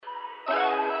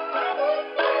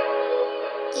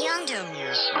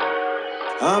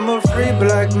I'm a free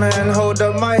black man, hold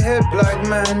up my head, black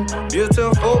man.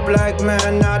 Beautiful black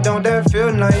man, now don't that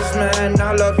feel nice, man?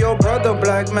 I love your brother,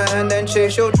 black man, and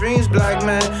chase your dreams, black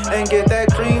man, and get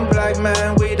that cream, black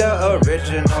man. We the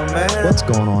original man. What's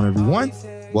going on, everyone?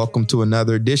 Welcome to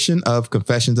another edition of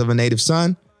Confessions of a Native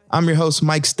Son. I'm your host,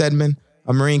 Mike Stedman,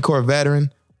 a Marine Corps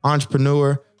veteran,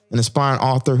 entrepreneur, an aspiring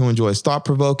author who enjoys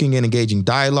thought-provoking and engaging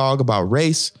dialogue about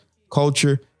race,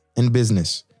 culture, and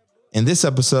business. In this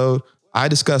episode, I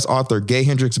discuss author Gay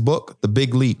Hendricks' book, The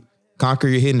Big Leap, Conquer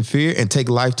Your Hidden Fear and Take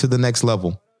Life to the Next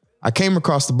Level. I came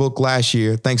across the book last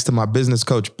year thanks to my business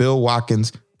coach, Bill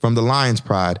Watkins from the Lions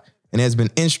Pride, and has been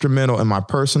instrumental in my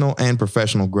personal and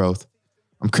professional growth.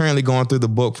 I'm currently going through the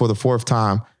book for the fourth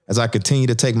time as I continue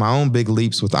to take my own big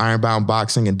leaps with Ironbound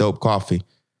Boxing and Dope Coffee.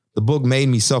 The book made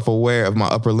me self-aware of my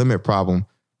upper limit problem,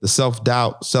 the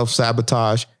self-doubt,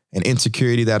 self-sabotage, and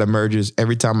insecurity that emerges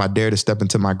every time I dare to step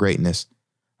into my greatness.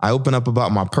 I open up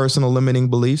about my personal limiting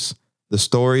beliefs, the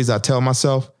stories I tell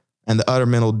myself, and the utter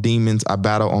mental demons I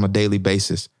battle on a daily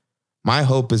basis. My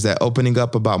hope is that opening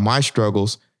up about my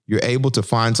struggles, you're able to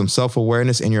find some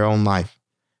self-awareness in your own life.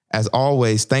 As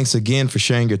always, thanks again for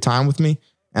sharing your time with me,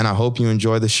 and I hope you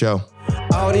enjoy the show.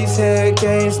 All these head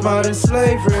games, modern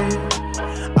slavery.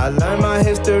 I learned my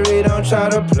history, don't try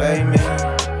to play me.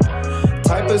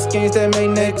 Type of schemes that make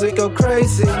niggas go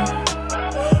crazy.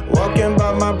 Walking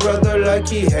by my brother like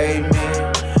he hate me.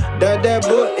 That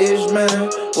bullish man,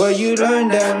 where you learn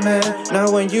that, man.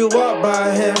 Now when you walk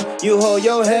by him, you hold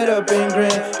your head up and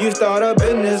grin. You start a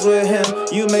business with him,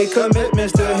 you make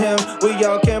commitments to him. We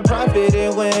all can profit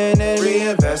and win and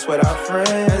reinvest with our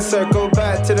friends. And circle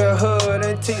back to the hood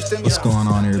and teach them. What's going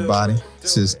on, everybody?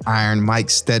 This is Iron Mike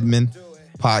Stedman,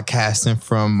 podcasting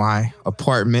from my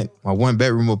apartment, my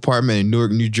one-bedroom apartment in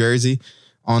Newark, New Jersey,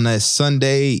 on a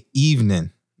Sunday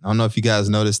evening. I don't know if you guys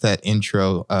noticed that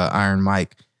intro, Iron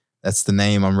Mike. That's the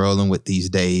name I'm rolling with these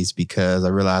days because I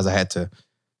realized I had to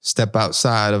step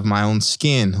outside of my own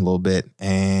skin a little bit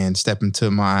and step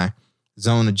into my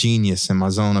zone of genius and my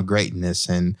zone of greatness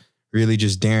and really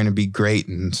just daring to be great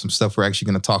and some stuff we're actually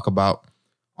going to talk about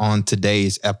on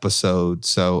today's episode.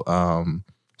 So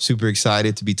super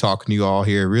excited to be talking to you all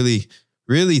here. Really,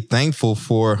 really thankful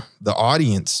for the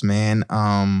audience, man.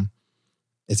 I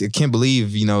can't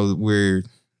believe,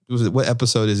 what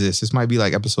episode is this? This might be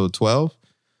like episode 12.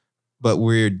 But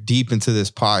we're deep into this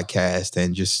podcast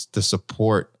and just the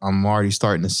support I'm already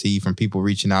starting to see from people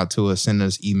reaching out to us, sending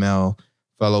us email,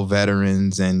 fellow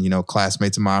veterans and,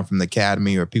 classmates of mine from the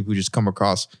academy or people who just come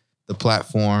across the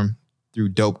platform through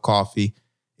Dope Coffee.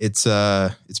 It's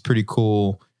pretty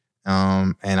cool.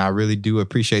 And I really do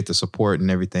appreciate the support and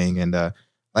everything. And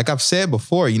like I've said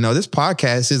before, this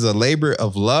podcast is a labor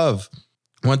of love.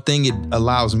 One thing it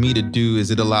allows me to do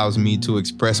is it allows me to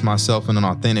express myself in an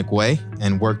authentic way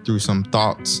and work through some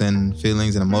thoughts and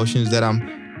feelings and emotions that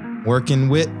I'm working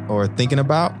with or thinking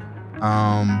about.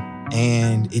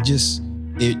 And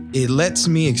it lets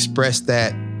me express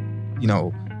that,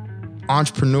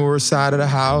 entrepreneur side of the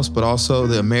house, but also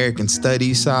the American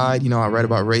studies side. I write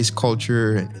about race,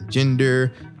 culture, and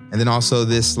gender, and then also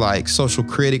this like social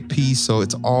critic piece. So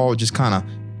it's all just kind of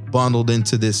bundled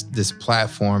into this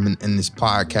platform and this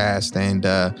podcast, and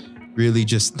really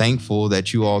just thankful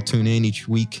that you all tune in each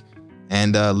week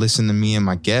and listen to me and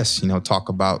my guests, talk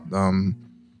about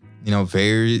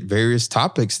various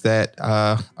topics that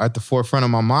are at the forefront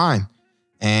of my mind.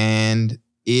 And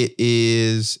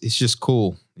it's just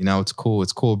cool. It's cool.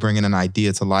 It's cool bringing an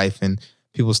idea to life and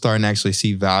people starting to actually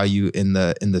see value in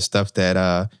the stuff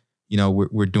that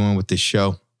we're doing with this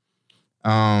show.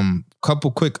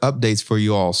 Couple quick updates for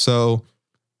you all. So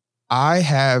I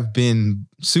have been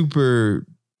super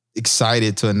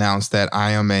excited to announce that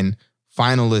I am a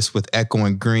finalist with Echo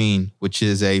and Green, which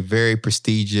is a very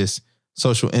prestigious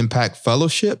social impact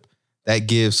fellowship that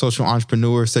gives social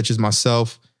entrepreneurs such as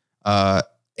myself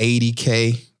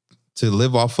 $80K to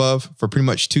live off of for pretty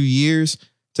much 2 years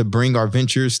to bring our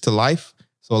ventures to life.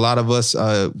 So a lot of us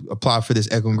apply for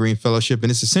this Echo and Green fellowship,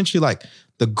 and it's essentially like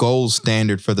the gold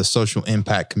standard for the social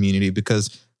impact community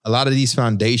because a lot of these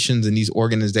foundations and these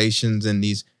organizations and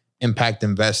these impact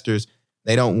investors,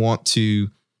 they don't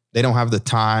have the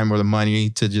time or the money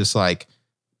to just like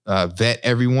vet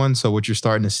everyone. So what you're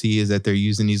starting to see is that they're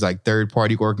using these like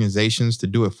third-party organizations to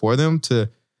do it for them, to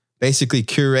basically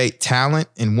curate talent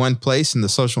in one place in the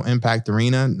social impact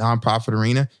arena, nonprofit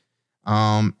arena.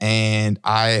 And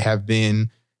I have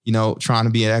been, trying to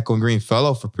be an Echo and Green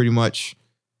fellow for pretty much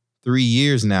 3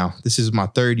 years now. This is my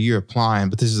third year applying,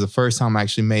 but this is the first time I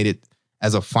actually made it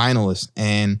as a finalist.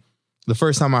 And the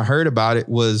first time I heard about it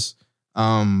was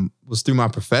was through my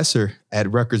professor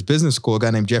at Rutgers Business School, a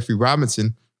guy named Jeffrey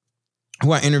Robinson,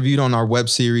 who I interviewed on our web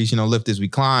series, Lift As We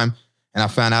Climb. And I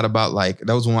found out about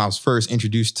that was when I was first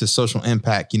introduced to social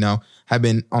impact. I've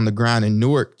been on the ground in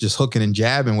Newark, just hooking and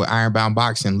jabbing with Ironbound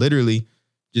Boxing, literally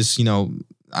just, I don't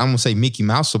want to say Mickey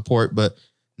Mouse support, but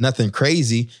nothing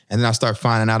crazy. And then I start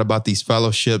finding out about these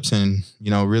fellowships and,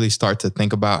 really start to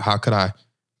think about how could I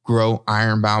grow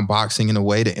Ironbound Boxing in a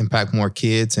way to impact more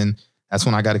kids. And that's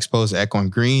when I got exposed to Echoing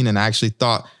Green. And I actually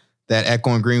thought that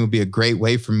Echoing Green would be a great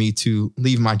way for me to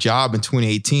leave my job in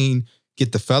 2018,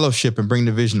 get the fellowship and bring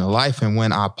the vision to life. And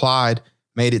when I applied,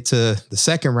 made it to the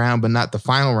second round, but not the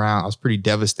final round, I was pretty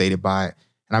devastated by it.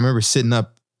 And I remember sitting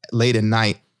up late at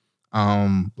night,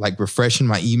 refreshing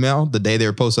my email the day they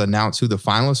were supposed to announce who the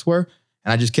finalists were.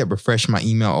 And I just kept refreshing my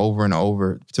email over and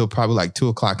over till probably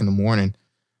 2:00 in the morning,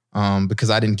 because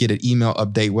I didn't get an email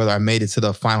update whether I made it to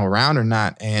the final round or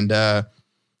not. And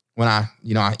when I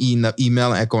ended up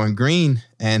emailing Echoing Green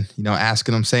and,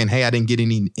 asking them saying, hey, I didn't get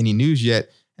any news yet.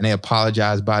 And they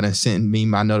apologized by it and sent me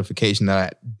my notification that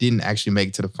I didn't actually make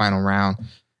it to the final round.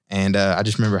 And I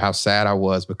just remember how sad I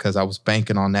was because I was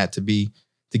banking on that to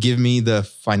give me the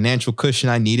financial cushion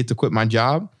I needed to quit my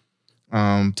job,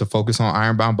 to focus on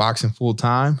Ironbound Boxing full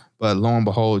time. But lo and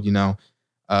behold,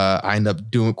 I ended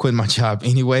up quitting my job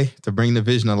anyway to bring the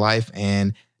vision to life,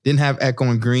 and didn't have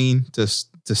Echoing Green to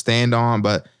stand on,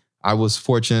 but I was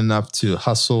fortunate enough to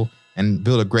hustle and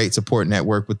build a great support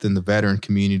network within the veteran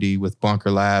community with Bunker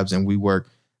Labs and WeWork,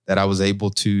 that I was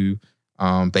able to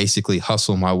basically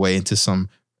hustle my way into some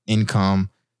income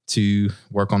to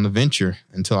work on the venture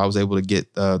until I was able to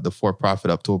get the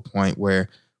for-profit up to a point where,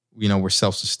 we're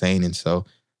self-sustaining. So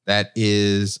that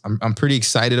is, I'm pretty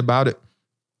excited about it.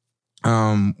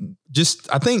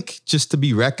 I think just to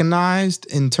be recognized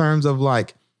in terms of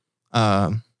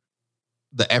the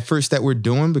efforts that we're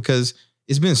doing, because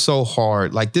it's been so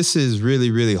hard. This is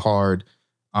really, really hard.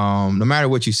 No matter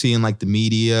what you see in the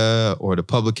media or the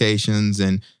publications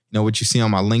and, what you see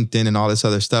on my LinkedIn and all this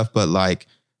other stuff. But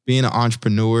being an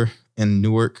entrepreneur in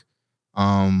Newark,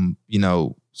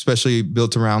 especially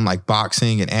built around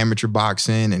boxing and amateur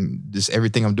boxing and just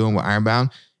everything I'm doing with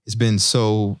Ironbound, it's been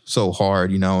so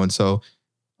hard, and so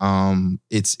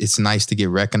it's nice to get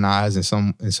recognized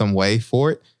in some way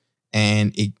for it.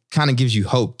 And it kind of gives you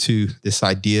hope to this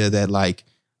idea that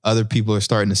other people are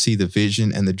starting to see the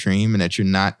vision and the dream, and that you're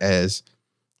not as,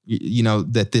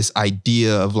 that this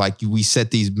idea of we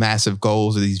set these massive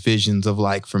goals or these visions of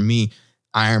for me,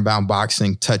 Ironbound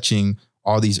Boxing touching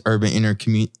all these urban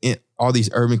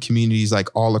communities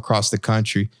all across the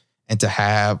country, and to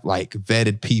have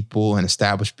vetted people and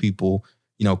established people,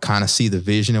 kind of see the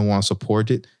vision and want to support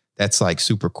it. That's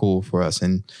super cool for us.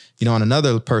 And, on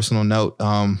another personal note,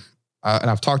 and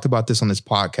I've talked about this on this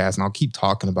podcast and I'll keep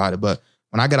talking about it, but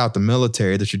when I got out the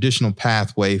military, the traditional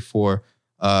pathway for,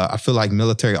 I feel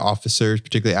military officers,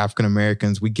 particularly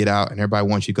African-Americans, we get out and everybody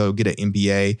wants you to go get an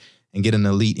MBA and get an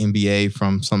elite MBA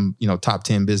from some, top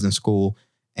 10 business school.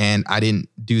 And I didn't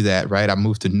do that, right? I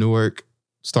moved to Newark,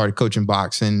 started coaching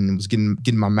boxing, and was getting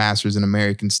my master's in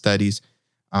American studies.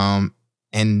 And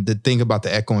the thing about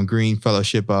the Echoing Green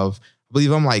Fellowship I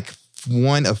believe I'm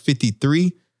one of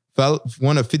 53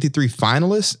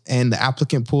 finalists, and the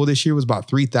applicant pool this year was about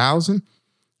 3,000.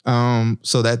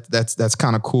 So that's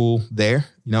kind of cool there,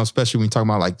 especially when you talk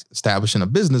about establishing a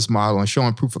business model and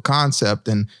showing proof of concept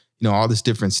and, all this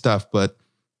different stuff. But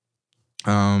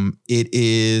it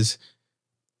is,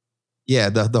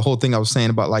 the whole thing I was saying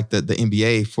about the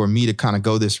MBA, for me to kind of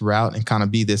go this route and kind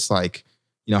of be this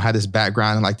have this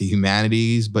background in the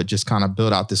humanities, but just kind of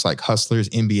build out this hustlers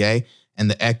MBA.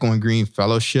 And the Echoing Green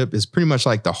Fellowship is pretty much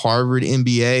the Harvard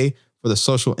MBA for the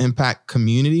social impact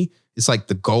community. It's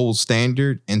the gold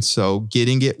standard. And so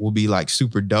getting it will be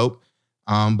super dope.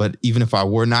 But even if I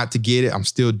were not to get it, I'm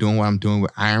still doing what I'm doing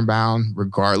with Ironbound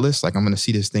regardless. I'm going to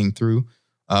see this thing through,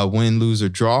 win, lose, or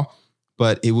draw.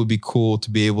 But it would be cool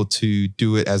to be able to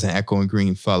do it as an Echoing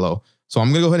Green Fellow. So I'm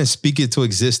going to go ahead and speak it to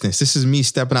existence. This is me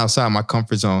stepping outside my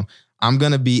comfort zone. I'm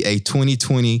going to be a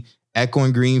 2020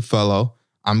 Echoing Green Fellow.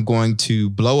 I'm going to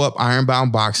blow up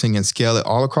Ironbound Boxing and scale it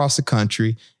all across the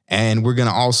country. And we're going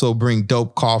to also bring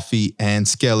dope coffee and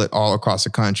scale it all across the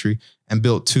country and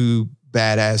build 2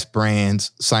 badass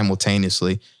brands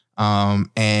simultaneously. And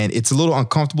it's a little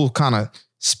uncomfortable kind of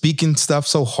speaking stuff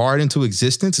so hard into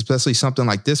existence, especially something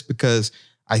like this, because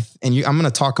I'm going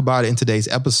to talk about it in today's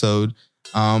episode.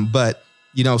 But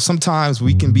sometimes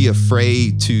we can be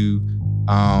afraid to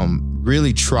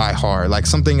really try hard.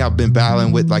 Something I've been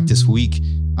battling with this week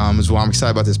is why I'm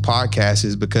excited about this podcast,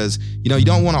 is because, you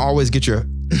don't want to always get your,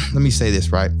 let me say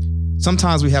this, right?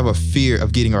 sometimes we have a fear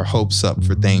of getting our hopes up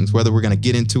for things, whether we're going to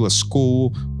get into a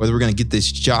school, whether we're going to get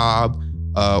this job,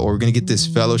 or we're going to get this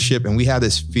fellowship. And we have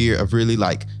this fear of really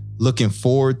like looking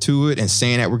forward to it and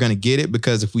saying that we're going to get it,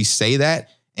 because if we say that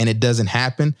and it doesn't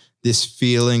happen, this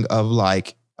feeling of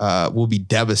like, we'll be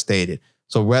devastated.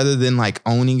 So rather than like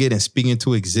owning it and speaking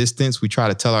into existence, we try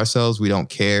to tell ourselves we don't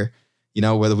care,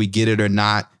 whether we get it or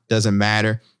not, doesn't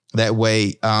matter. That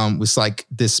way, it's like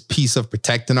this piece of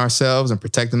protecting ourselves and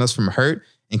protecting us from hurt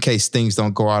in case things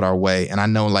don't go out our way. And I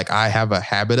know like I have a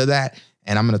habit of that,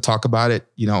 and I'm going to talk about it,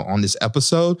 on this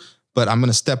episode, but I'm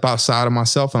going to step outside of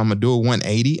myself and I'm going to do a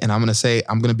 180, and I'm going to say,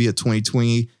 I'm going to be a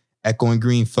 2020 Echoing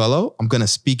Green Fellow. I'm going to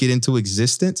speak it into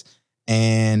existence,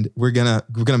 and we're going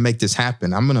to make this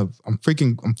happen. I'm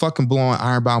fucking blowing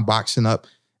Ironbound Boxing up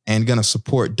and going to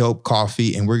support Dope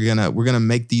Coffee. And we're going to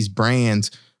make these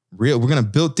brands real. We're going to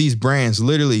build these brands.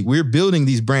 Literally, we're building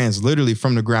these brands literally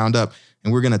from the ground up,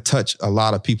 and we're going to touch a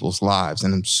lot of people's lives.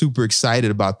 And I'm super excited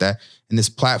about that. And this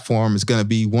platform is going to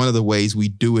be one of the ways we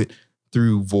do it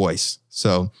through voice.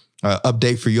 So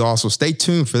update for you all. So stay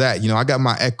tuned for that. I got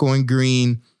my Echoing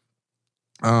Green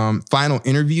final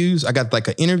interviews. I got like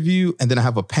an interview, and then I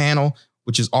have a panel,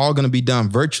 which is all going to be done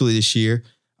virtually this year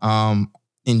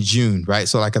in June, right?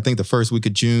 So like I think the first week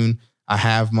of June, I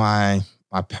have my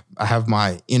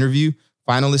interview,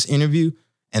 finalist interview.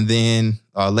 And then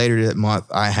later that month,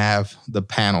 I have the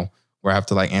panel where I have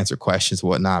to like answer questions and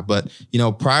whatnot. But,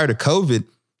 prior to COVID,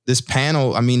 this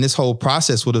panel, this whole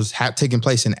process would have taken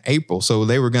place in April. So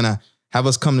they were going to have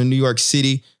us come to New York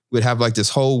City. We'd have like this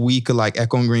whole week of like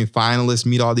Echoing Green finalists,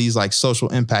 meet all these like social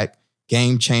impact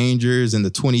game changers and the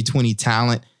 2020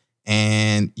 talent.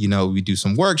 And, we do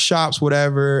some workshops,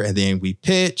 whatever. And then we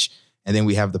pitch, and then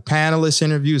we have the panelist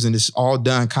interviews, and it's all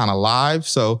done kind of live.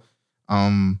 So,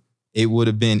 it would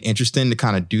have been interesting to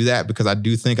kind of do that, because I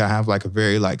do think I have like a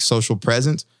very like social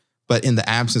presence. But in the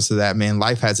absence of that, man,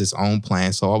 life has its own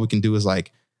plan. So all we can do is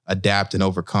like adapt and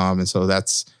overcome. And so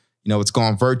that's, it's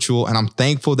gone virtual, and I'm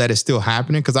thankful that it's still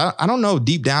happening, because I don't know,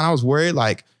 deep down I was worried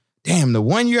like, damn, the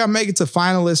one year I make it to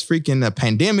finalists, freaking the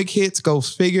pandemic hits, go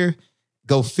figure.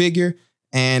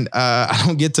 And I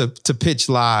don't get to pitch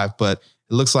live, but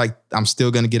it looks like I'm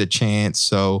still going to get a chance.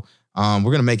 So we're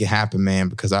going to make it happen, man,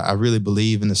 because I really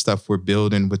believe in the stuff we're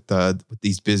building with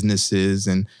these businesses.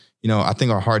 And, I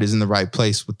think our heart is in the right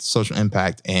place with social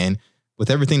impact, and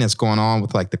with everything that's going on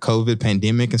with like the COVID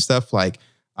pandemic and stuff. Like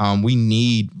we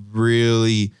need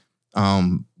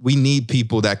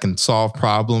people that can solve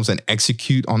problems and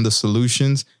execute on the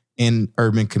solutions in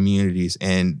urban communities.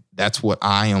 And that's what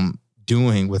I am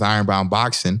doing with Ironbound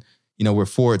Boxing. We're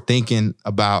forward thinking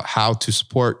about how to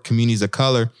support communities of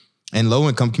color and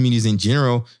low-income communities in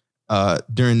general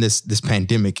during this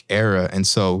pandemic era. And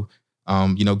so,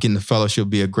 getting the fellowship will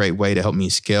be a great way to help me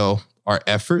scale our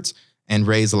efforts and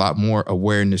raise a lot more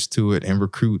awareness to it and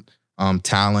recruit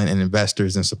talent and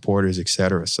investors and supporters, et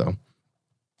cetera. So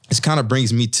this kind of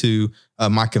brings me to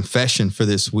my confession for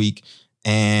this week.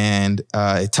 And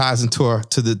it ties into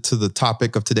the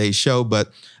topic of today's show. But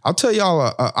I'll tell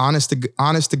y'all a honest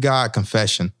to God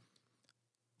confession.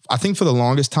 I think for the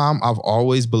longest time, I've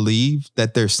always believed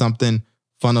that there's something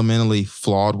fundamentally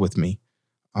flawed with me.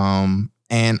 And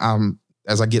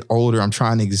as I get older, I'm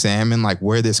trying to examine like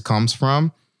where this comes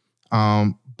from.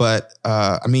 But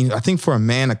I think for a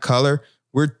man of color,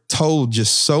 we're told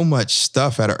just so much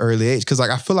stuff at an early age. Cause like,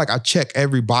 I feel like I check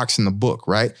every box in the book,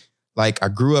 right? Like I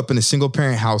grew up in a single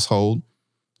parent household,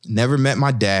 never met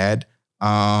my dad,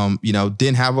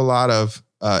 didn't have a lot of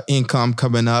income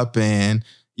coming up, and,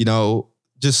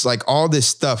 just like all this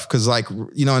stuff. Cause like,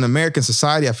 in American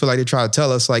society, I feel like they try to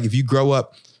tell us like, if you grow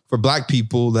up, for Black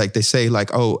people, like they say like,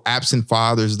 oh, absent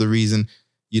fathers is the reason,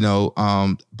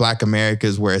 Black America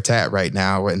is where it's at right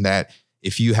now. And that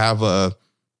if you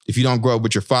don't grow up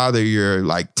with your father, you're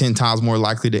like 10 times more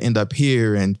likely to end up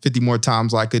here and 50 more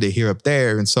times likely to hear up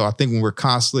there. And so I think when we're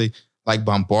constantly like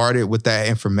bombarded with that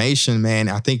information, man,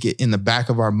 I think in the back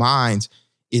of our minds,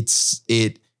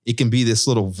 it can be this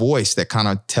little voice that kind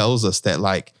of tells us that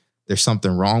like, there's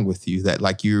something wrong with you, that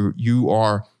like you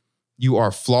are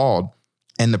flawed.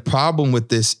 And the problem with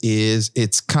this is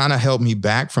it's kind of held me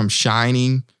back from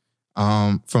shining,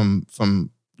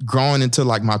 from growing into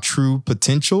like my true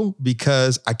potential,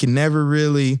 because I can never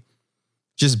really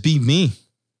just be me.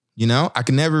 I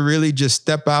can never really just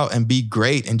step out and be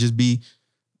great and just be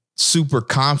super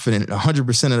confident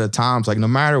 100% of the times. Like no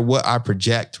matter what I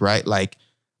project, right? Like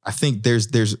I think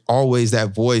there's always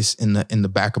that voice in the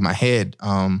back of my head.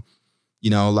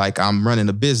 Like I'm running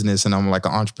a business and I'm like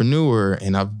an entrepreneur,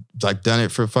 and I've like done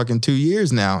it for fucking 2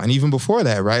 years now. And even before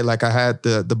that, right? Like I had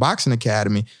the boxing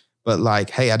academy, but like,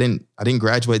 hey, I didn't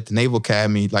graduate the Naval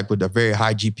Academy like with a very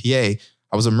high GPA.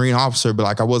 I was a Marine officer, but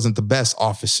like I wasn't the best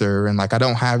officer. And like, I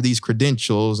don't have these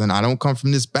credentials and I don't come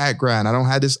from this background. I don't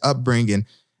have this upbringing.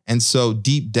 And so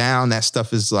deep down, that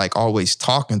stuff is like always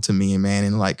talking to me, man,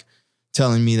 and like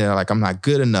telling me that like I'm not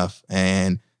good enough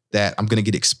and that I'm going to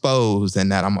get exposed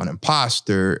and that I'm an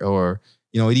imposter, or,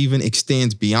 you know, it even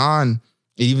extends beyond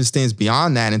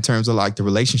that in terms of like the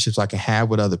relationships I can have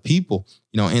with other people,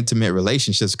 you know, intimate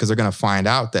relationships, because they're going to find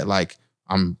out that like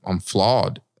I'm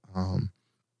flawed.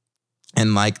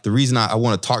 And like the reason I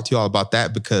want to talk to you all about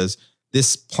that, because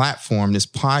this platform, this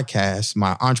podcast,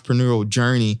 my entrepreneurial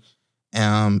journey,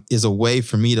 is a way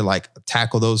for me to like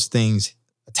attack those things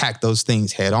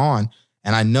head on.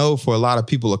 And I know for a lot of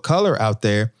people of color out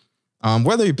there,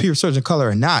 whether you're people of color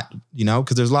or not, you know,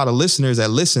 because there's a lot of listeners that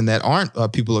listen that aren't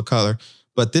people of color,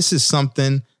 but this is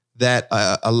something that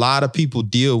a lot of people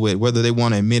deal with, whether they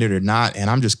want to admit it or not. And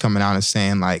I'm just coming out and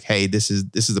saying like, hey, this is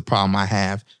the problem I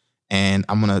have. And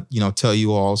I'm going to, you know, tell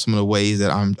you all some of the ways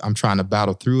that I'm trying to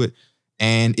battle through it.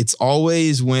 And it's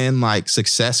always when like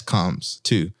success comes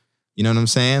too. You know what I'm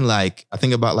saying? Like I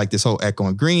think about like this whole Echo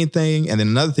and Green thing. And then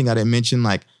another thing I didn't mention,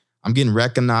 like I'm getting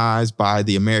recognized by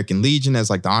the American Legion as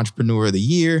like the Entrepreneur of the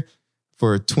Year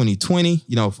for 2020,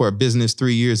 you know, for a business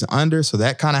 3 years and under. So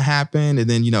that kind of happened. And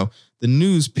then, you know, the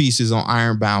news pieces on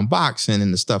Ironbound Boxing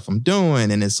and the stuff I'm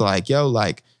doing. And it's like, yo,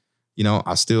 like, you know,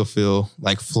 I still feel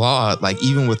like flawed, like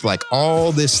even with like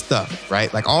all this stuff,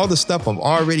 right? Like all the stuff I've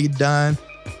already done,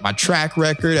 my track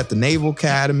record at the Naval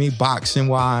Academy, boxing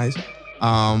wise,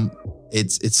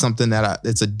 it's something that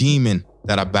it's a demon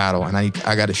that I battle and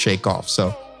I got to shake off.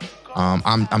 So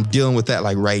I'm dealing with that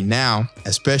like right now,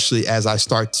 especially as I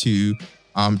start to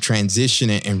transition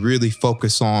and really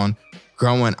focus on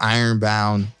growing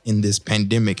Ironbound in this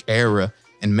pandemic era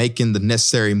and making the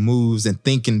necessary moves and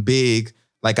thinking big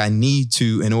like I need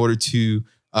to in order to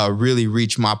really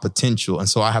reach my potential. And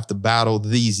so I have to battle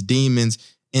these demons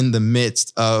in the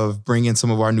midst of bringing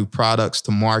some of our new products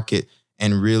to market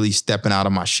and really stepping out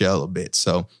of my shell a bit.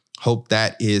 So hope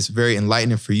that is very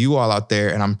enlightening for you all out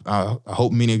there. And I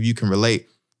hope many of you can relate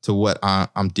to what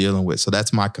I'm dealing with. So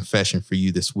that's my confession for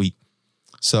you this week.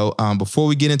 So before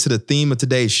we get into the theme of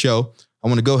today's show, I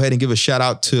want to go ahead and give a shout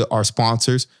out to our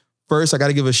sponsors. First, I got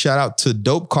to give a shout out to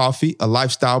Dope Coffee, a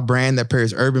lifestyle brand that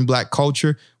pairs urban Black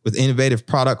culture with innovative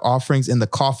product offerings in the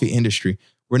coffee industry.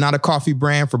 We're not a coffee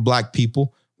brand for Black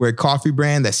people. We're a coffee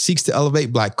brand that seeks to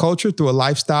elevate Black culture through a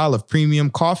lifestyle of premium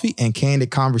coffee and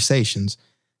candid conversations.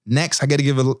 Next, I got to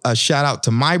give a shout out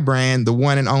to my brand, the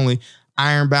one and only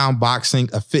Ironbound Boxing,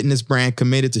 a fitness brand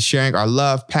committed to sharing our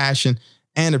love, passion,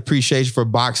 and appreciation for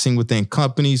boxing within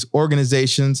companies,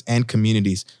 organizations, and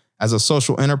communities. As a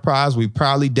social enterprise, we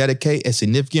proudly dedicate a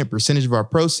significant percentage of our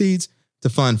proceeds to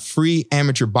fund free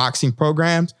amateur boxing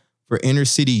programs for inner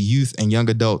city youth and young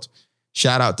adults.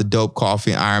 Shout out to Dope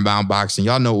Coffee and Ironbound Boxing.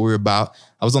 Y'all know what we're about.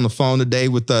 I was on the phone today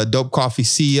with Dope Coffee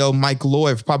CEO Mike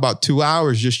Lloyd for probably about 2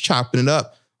 hours, just chopping it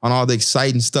up on all the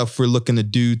exciting stuff we're looking to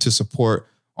do to support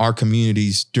our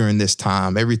communities during this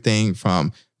time. Everything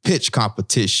from pitch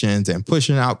competitions and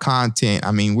pushing out content.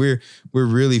 I mean, we're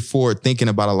really forward thinking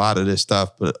about a lot of this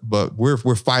stuff, but we're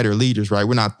fighter leaders, right?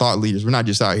 We're not thought leaders. We're not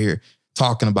just out here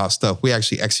talking about stuff. We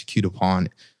actually execute upon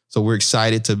it. So we're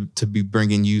excited to be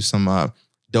bringing you some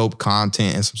dope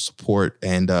content and some support.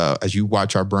 And as you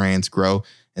watch our brands grow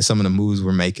and some of the moves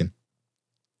we're making.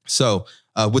 So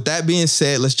with that being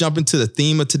said, let's jump into the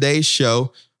theme of today's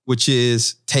show, which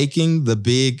is taking the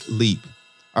big leap.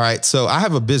 All right, so I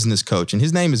have a business coach, and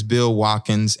his name is Bill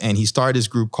Watkins, and he started this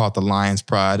group called the Lions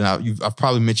Pride. And I've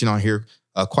probably mentioned on here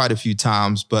quite a few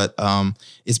times, but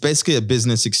it's basically a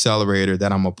business accelerator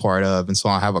that I'm a part of. And so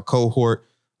I have a cohort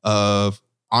of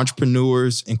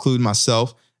entrepreneurs, including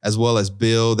myself, as well as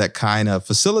Bill, that kind of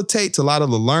facilitates a lot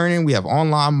of the learning. We have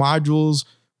online modules.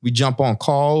 We jump on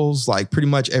calls like pretty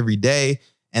much every day.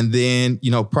 And then,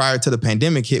 you know, prior to the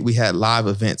pandemic hit, we had live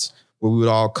events where we would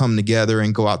all come together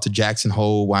and go out to Jackson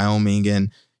Hole, Wyoming, and,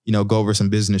 you know, go over some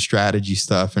business strategy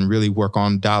stuff and really work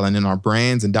on dialing in our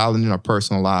brands and dialing in our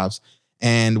personal lives.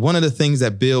 And one of the things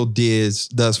that Bill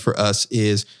does for us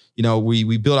is, you know,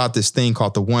 we built out this thing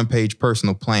called the one-page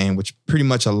personal plan, which pretty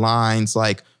much aligns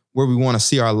like where we want to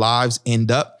see our lives end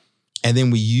up. And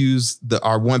then we use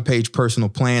our one-page personal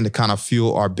plan to kind of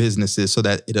fuel our businesses so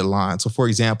that it aligns. So for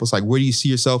example, it's like, where do you see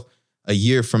yourself a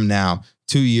year from now,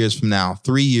 2 years from now,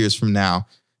 3 years from now,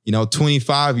 you know,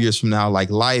 25 years from now, like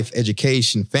life,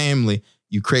 education, family?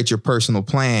 You create your personal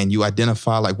plan. You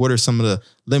identify like what are some of the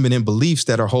limiting beliefs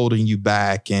that are holding you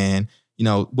back, and, you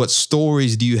know, what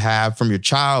stories do you have from your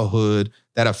childhood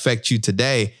that affect you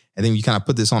today? And then we kind of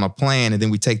put this on a plan, and then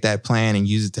we take that plan and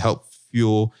use it to help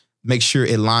fuel, make sure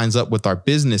it lines up with our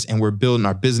business, and we're building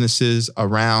our businesses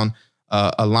around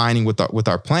aligning with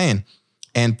our plan.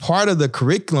 And part of the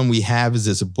curriculum we have is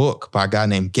this book by a guy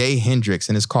named Gay Hendricks,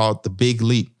 and it's called The Big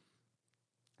Leap.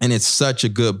 And it's such a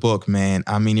good book, man.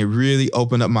 I mean, it really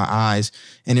opened up my eyes,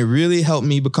 and it really helped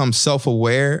me become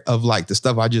self-aware of like the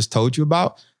stuff I just told you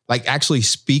about, like actually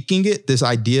speaking it, this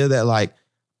idea that like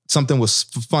something was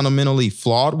fundamentally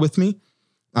flawed with me.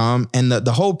 And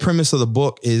the whole premise of the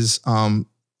book is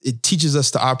it teaches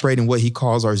us to operate in what he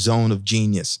calls our zone of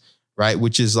genius, right?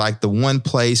 Which is like the one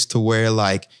place to where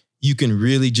like you can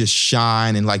really just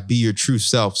shine and like be your true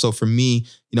self. So for me,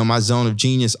 you know, my zone of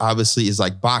genius obviously is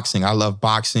like boxing. I love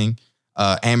boxing,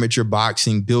 amateur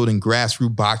boxing, building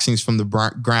grassroots boxings from the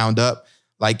ground up.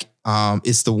 Like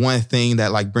it's the one thing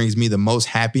that like brings me the most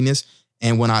happiness.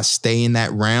 And when I stay in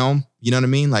that realm, you know what I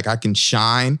mean? Like I can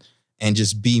shine and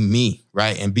just be me,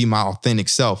 right? And be my authentic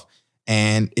self.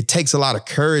 And it takes a lot of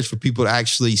courage for people to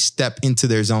actually step into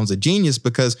their zones of genius,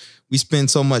 because we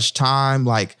spend so much time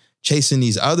like chasing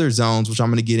these other zones, which I'm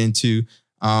going to get into.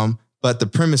 But the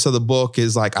premise of the book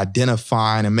is like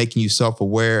identifying and making you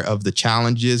self-aware of the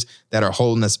challenges that are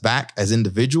holding us back as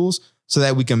individuals, so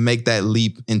that we can make that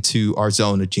leap into our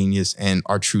zone of genius and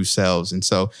our true selves. And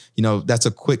so, you know, that's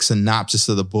a quick synopsis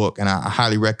of the book, and I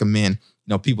highly recommend, you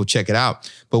know, people check it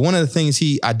out. But one of the things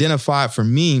he identified for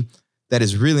me that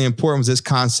is really important was this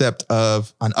concept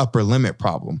of an upper limit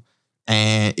problem.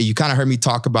 And you kind of heard me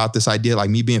talk about this idea, like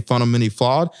me being fundamentally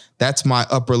flawed. That's my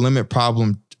upper limit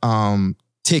problem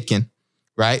ticking,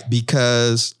 right?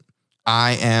 Because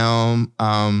I am,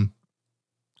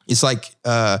 it's like,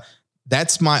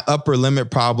 that's my upper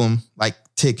limit problem, like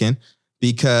ticking,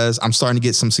 because I'm starting to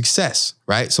get some success,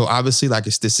 right? So obviously like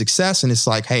it's the success, and it's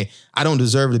like, hey, I don't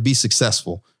deserve to be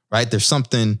successful, right?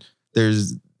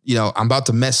 You know, I'm about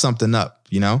to mess something up,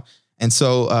 you know? And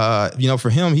so, you know, for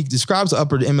him, he describes the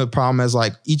upper limit problem as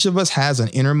like each of us has an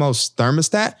innermost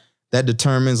thermostat that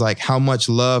determines like how much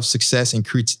love, success, and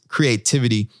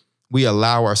creativity we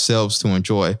allow ourselves to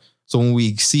enjoy. So when we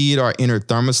exceed our inner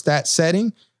thermostat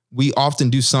setting, we often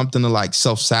do something to like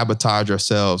self-sabotage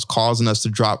ourselves, causing us to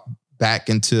drop back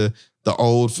into the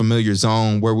old familiar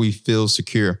zone where we feel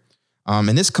secure.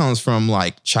 And this comes from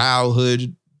like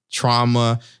childhood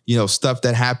trauma, you know, stuff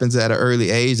that happens at an early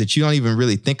age that you don't even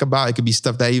really think about. It could be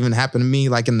stuff that even happened to me,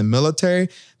 like in the military,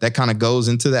 that kind of goes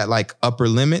into that like upper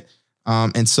limit.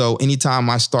 And so anytime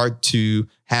I start to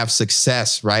have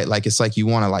success, right, like it's like you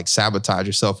want to like sabotage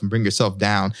yourself and bring yourself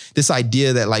down. This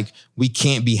idea that like we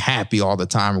can't be happy all the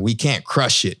time, or we can't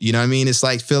crush it. You know what I mean? It's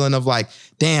like feeling of like,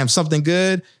 damn, something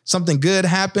good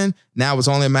happened. Now it's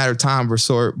only a matter of time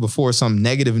before some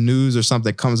negative news or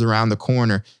something comes around the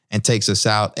corner and takes us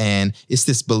out. And it's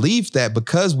this belief that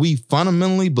because we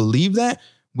fundamentally believe that,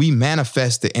 we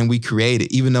manifest it and we create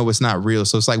it, even though it's not real.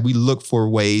 So it's like we look for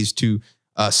ways to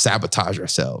sabotage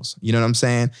ourselves. You know what I'm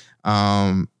saying?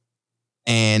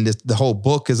 And the whole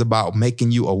book is about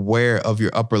making you aware of your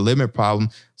upper limit problem,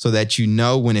 so that you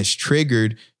know when it's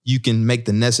triggered, you can make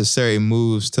the necessary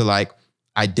moves to like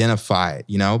identify it,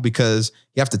 you know, because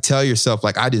you have to tell yourself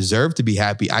like, I deserve to be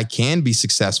happy. I can be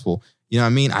successful. You know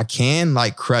what I mean? I can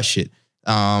like crush it.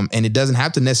 And it doesn't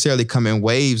have to necessarily come in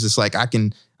waves. It's like, I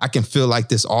can feel like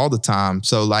this all the time.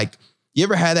 So like, you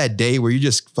ever had that day where you're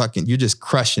just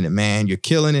crushing it, man? You're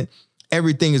killing it.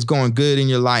 Everything is going good in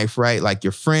your life, right? Like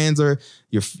your friends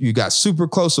you got super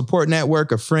close support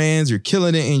network of friends. You're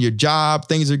killing it in your job.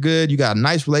 Things are good. You got a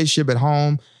nice relationship at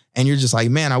home. And you're just like,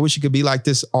 man, I wish it could be like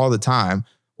this all the time.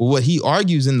 Well, what he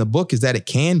argues in the book is that it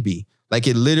can be. Like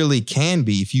it literally can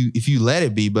be if you let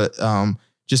it be. But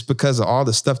just because of all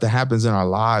the stuff that happens in our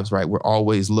lives, right? We're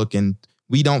always looking.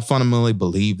 We don't fundamentally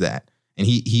believe that. And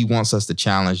he wants us to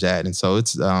challenge that. And so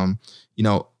it's, you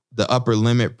know, the upper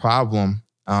limit problem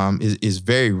is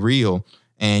very real.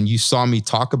 And you saw me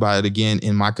talk about it again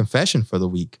in my confession for the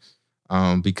week,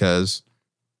 because,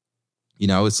 you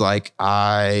know, it's like,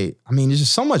 I mean, there's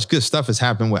just so much good stuff has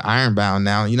happened with Ironbound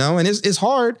now, you know, and it's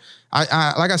hard.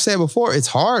 I like I said before, it's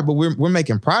hard, but we're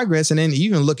making progress. And then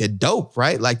even look at Dope,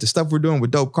 right? Like the stuff we're doing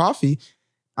with Dope Coffee,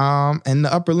 and the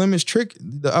upper limit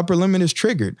is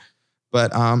triggered.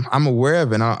 But I'm aware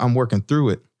of it and I'm working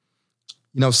through it.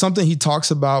 You know, something he talks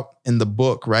about in the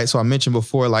book, right? So I mentioned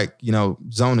before, like, you know,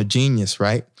 zone of genius,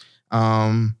 right?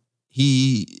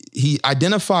 He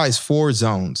identifies 4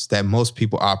 zones that most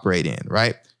people operate in,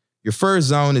 right? Your first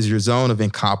zone is your zone of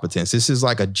incompetence. This is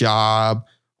like a job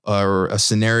or a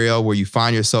scenario where you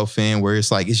find yourself in where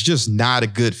it's like, it's just not a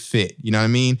good fit. You know what I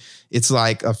mean? It's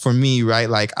like, for me, right?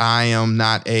 Like I am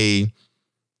not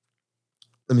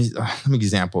let me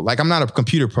example. Like I'm not a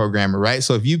computer programmer, right?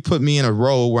 So if you put me in a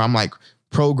role where I'm like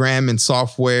programming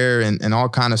software and all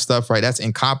kind of stuff, right? That's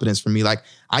incompetence for me. Like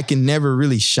I can never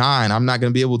really shine. I'm not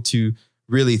going to be able to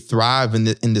really thrive in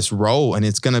this role. And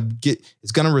it's going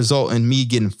to result in me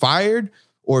getting fired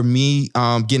or me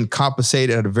getting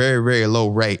compensated at a very, very low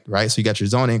rate, right? So you got your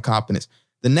zone of incompetence.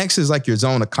 The next is like your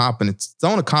zone of competence.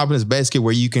 Zone of competence is basically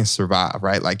where you can survive,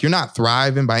 right? Like you're not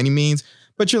thriving by any means,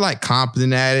 but you're like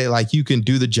competent at it. Like you can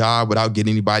do the job without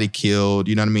getting anybody killed.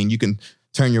 You know what I mean? You can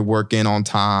turn your work in on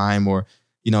time, or,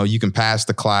 you know, you can pass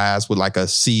the class with like a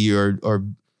C or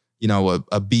you know,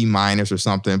 a B minus or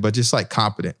something, but just like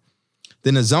competent.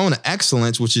 Then the zone of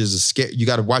excellence, which is you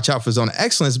got to watch out for zone of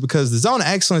excellence, because the zone of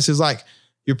excellence is like,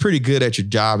 you're pretty good at your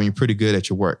job and you're pretty good at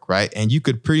your work, right? And you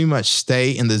could pretty much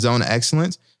stay in the zone of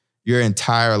excellence your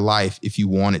entire life if you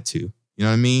wanted to. You know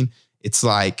what I mean? It's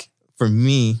like, for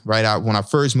me, right, when I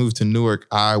first moved to Newark,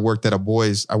 I worked at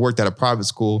a private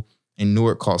school in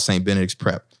Newark called St. Benedict's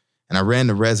Prep. And I ran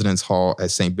the residence hall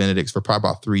at St. Benedict's for probably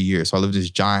about 3 years. So I lived in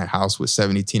this giant house with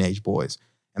 70 teenage boys.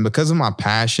 And because of my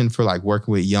passion for like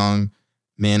working with young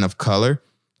men of color,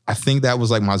 I think that was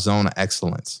like my zone of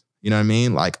excellence. You know what I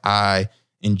mean? Like I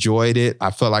enjoyed it. I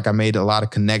felt like I made a lot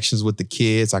of connections with the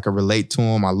kids. I could relate to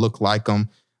them. I looked like them.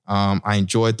 I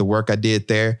enjoyed the work I did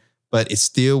there, but it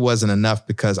still wasn't enough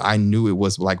because I knew it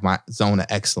was like my zone of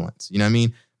excellence. You know what I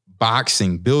mean?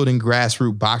 Boxing, building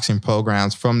grassroots boxing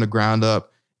programs from the ground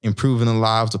up, improving the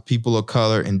lives of people of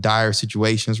color in dire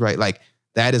situations, right? Like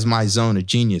that is my zone of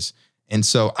genius. And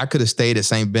so I could have stayed at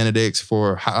St. Benedict's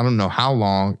for I don't know how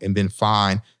long and been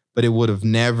fine, but it would have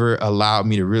never allowed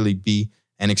me to really be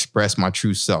and express my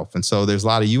true self. And so there's a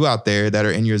lot of you out there that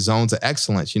are in your zones of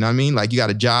excellence. You know what I mean? Like you got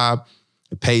a job,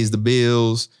 it pays the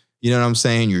bills. You know what I'm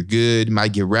saying? You're good. You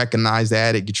might get recognized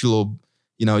at it, get your little,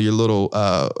 you know, your little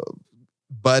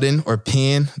button or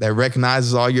pin that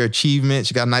recognizes all your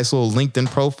achievements. You got a nice little LinkedIn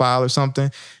profile or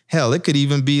something. Hell, it could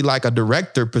even be like a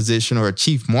director position or a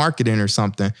chief marketing or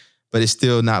something, but it's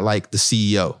still not like the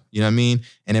CEO. You know what I mean?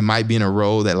 And it might be in a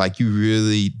role that like you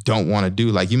really don't want to do.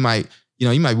 Like you might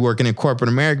be working in corporate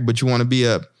America, but you want to be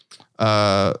a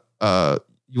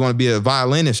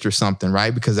violinist or something,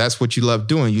 right? Because that's what you love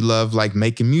doing. You love like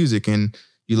making music and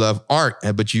you love art,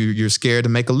 but you're scared to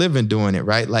make a living doing it,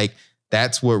 right? Like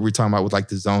that's what we're talking about with like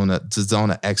the zone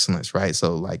of excellence, right?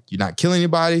 So like you're not killing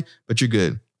anybody, but you're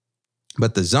good.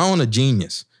 But the zone of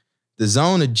genius is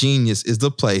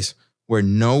the place where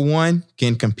no one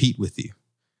can compete with you.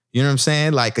 You know what I'm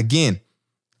saying? Like, again,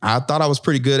 I thought I was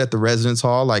pretty good at the residence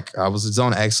hall. Like I was a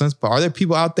zone of excellence, but are there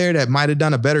people out there that might've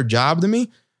done a better job than me?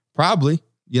 Probably,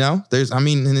 you know,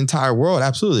 in the entire world.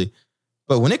 Absolutely.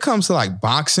 But when it comes to like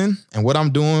boxing and what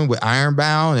I'm doing with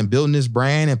Ironbound and building this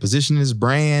brand and positioning this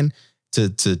brand to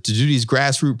do these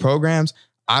grassroots programs,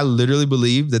 I literally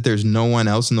believe that there's no one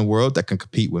else in the world that can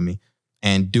compete with me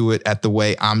and do it at the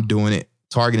way I'm doing it,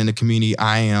 targeting the community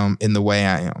I am in the way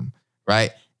I am,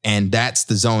 right? And that's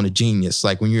the zone of genius.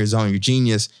 Like when you're a zone of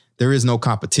genius, there is no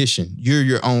competition. You're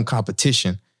your own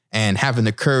competition, and having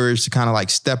the courage to kind of like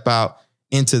step out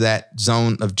into that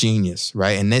zone of genius,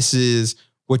 right? And this is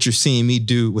what you're seeing me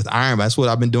do with Ironbound. That's what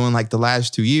I've been doing like the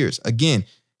last 2 years. Again,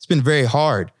 it's been very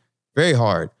hard,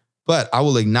 but I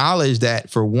will acknowledge that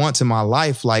for once in my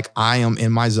life, like I am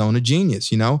in my zone of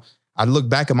genius. You know, I look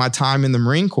back at my time in the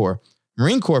Marine Corps.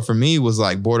 Marine Corps for me was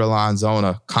like borderline zone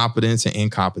of competence and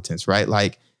incompetence, right?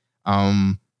 Like, I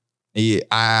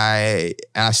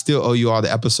still owe you all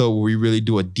the episode where we really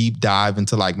do a deep dive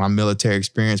into like my military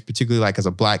experience, particularly like as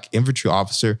a Black infantry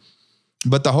officer.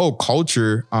 But the whole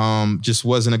culture just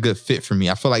wasn't a good fit for me.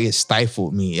 I feel like it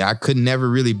stifled me. I could never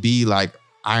really be like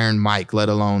Iron Mike, let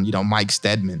alone, you know, Mike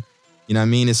Stedman. You know what I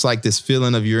mean? It's like this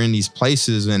feeling of you're in these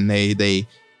places and they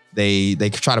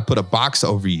try to put a box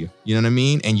over you. You know what I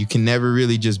mean? And you can never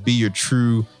really just be your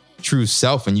true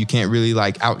self, and you can't really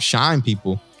like outshine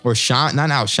people or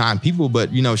not outshine people,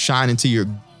 but, you know, shine into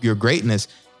your greatness.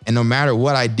 And no matter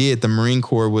what I did, the Marine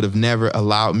Corps would have never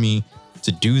allowed me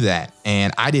to do that.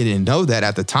 And I didn't know that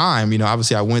at the time. You know,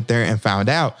 obviously I went there and found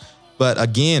out. But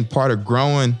again, part of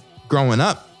growing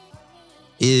up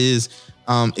is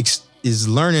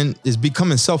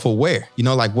becoming self-aware, you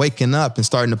know, like waking up and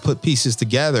starting to put pieces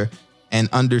together and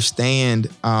understand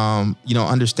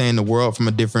the world from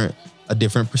a different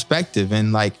perspective.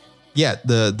 And like, yeah,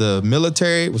 the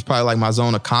military was probably like my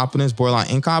zone of competence, borderline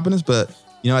incompetence. But,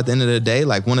 you know, at the end of the day,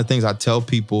 like one of the things I tell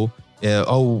people,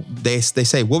 they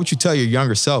say, what would you tell your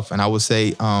younger self? And I would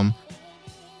say,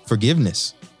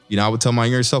 forgiveness. You know, I would tell my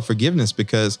younger self forgiveness,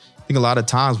 because I think a lot of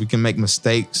times we can make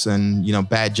mistakes and, you know,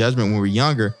 bad judgment when we're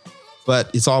younger. but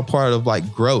it's all part of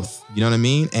like growth. You know what I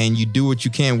mean? And you do what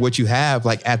you can, what you have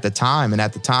like at the time. And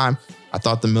at the time, I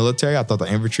thought the military, I thought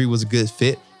the infantry was a good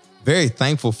fit. Very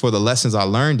thankful for the lessons I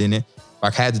learned in it. If I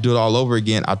had to do it all over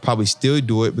again, I'd probably still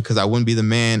do it because I wouldn't be the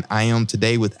man I am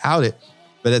today without it.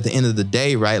 But at the end of the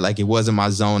day, right, like it wasn't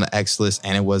my zone of excellence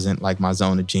and it wasn't like my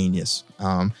zone of genius.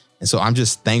 And so I'm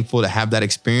just thankful to have that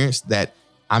experience, that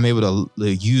I'm able to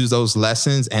use those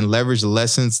lessons and leverage the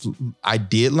lessons I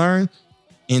did learn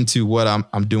into what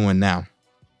I'm doing now.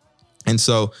 And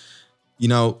so, you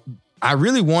know, I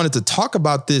really wanted to talk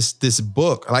about this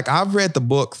book. Like I've read the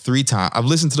book 3 times. I've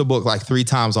listened to the book like 3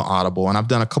 times on Audible, and I've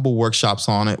done a couple workshops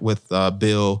on it with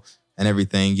Bill and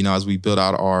everything, you know, as we build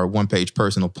out our 1-page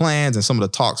personal plans and some of the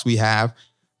talks we have.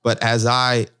 But as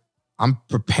I'm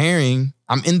preparing,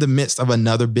 I'm in the midst of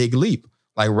another big leap.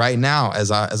 Like right now,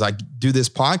 as I do this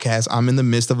podcast, I'm in the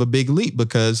midst of a big leap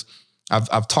because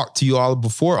I've talked to you all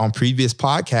before on previous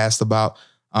podcasts about,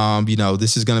 you know,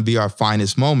 this is going to be our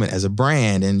finest moment as a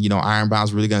brand. And, you know,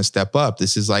 Ironbound's really going to step up.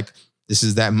 This is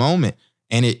that moment.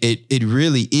 And it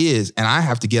really is. And I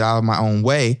have to get out of my own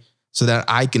way so that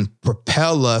I can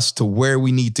propel us to where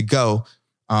we need to go,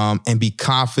 and be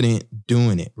confident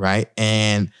doing it. Right.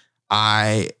 And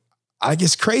I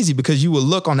get crazy because you will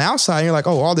look on the outside and you're like,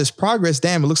 oh, all this progress,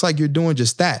 damn, it looks like you're doing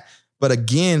just that. But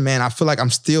again, man, I feel like I'm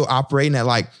still operating at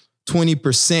like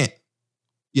 20%.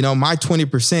 You know, my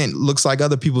 20% looks like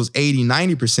other people's 80,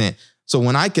 90%. So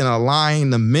when I can align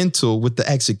the mental with the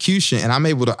execution and I'm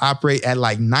able to operate at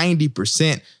like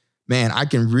 90%, man, I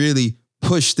can really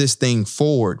push this thing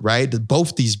forward, right?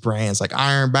 Both these brands like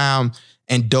Ironbound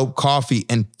and Dope Coffee,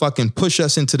 and fucking push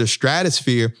us into the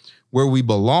stratosphere where we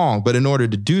belong. But in order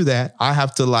to do that, I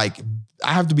have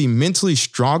to be mentally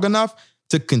strong enough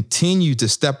to continue to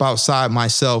step outside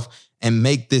myself and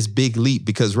make this big leap.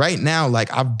 Because right now,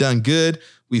 like I've done good.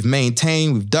 We've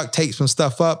maintained, we've duct taped some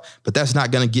stuff up, but that's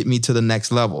not going to get me to the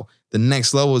next level. The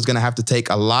next level is going to have to take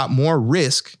a lot more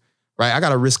risk, right? I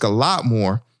got to risk a lot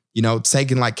more, you know,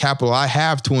 taking like capital I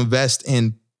have to invest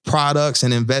in products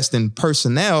and invest in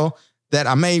personnel that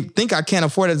I may think I can't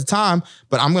afford at the time,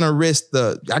 but I'm going to risk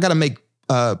I got to make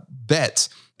bets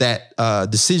that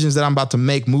decisions that I'm about to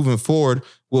make moving forward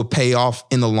will pay off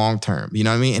in the long term. You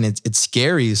know what I mean? And it's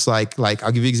scary. It's like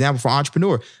I'll give you an example for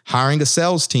entrepreneur, hiring a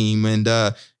sales team and,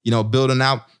 you know, building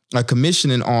out a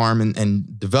commissioning arm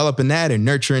and developing that and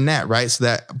nurturing that, right? So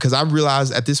that, because I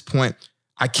realized at this point,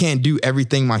 I can't do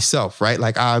everything myself, right?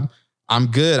 Like I'm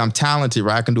good. I'm talented,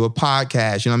 right? I can do a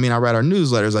podcast. You know what I mean? I write our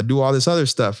newsletters. I do all this other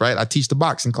stuff, right? I teach the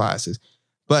boxing classes.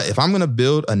 But if I'm going to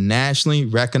build a nationally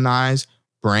recognized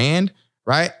brand,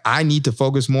 right, I need to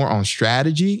focus more on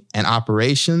strategy and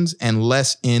operations and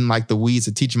less in like the weeds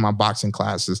of teaching my boxing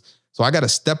classes. So I got to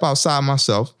step outside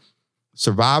myself,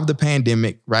 survive the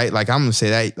pandemic, right? Like I'm going to say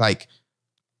that, like,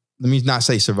 let me not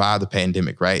say survive the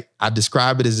pandemic, right? I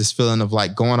describe it as this feeling of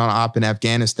like going on an op in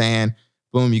Afghanistan.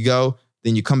 Boom, you go.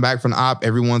 Then you come back from the op.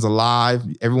 Everyone's alive.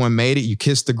 Everyone made it. You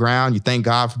kiss the ground. You thank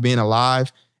God for being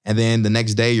alive. And then the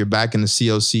next day you're back in the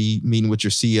COC meeting with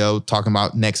your CEO talking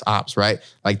about next ops, right?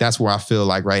 Like that's where I feel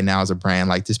like right now as a brand.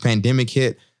 Like this pandemic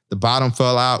hit, the bottom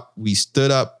fell out. We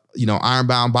stood up, you know,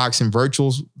 Ironbound Boxing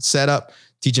virtual setup,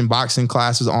 teaching boxing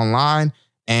classes online.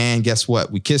 And guess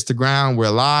what? We kissed the ground. We're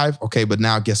alive. Okay, but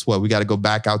now guess what? We got to go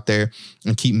back out there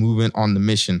and keep moving on the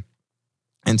mission.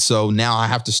 And so now I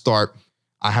have to start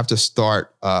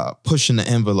pushing the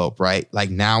envelope, right?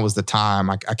 Like now is the time.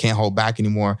 I can't hold back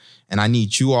anymore. And I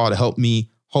need you all to help me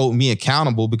hold me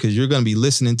accountable, because you're going to be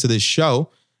listening to this show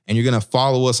and you're going to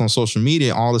follow us on social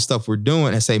media, all the stuff we're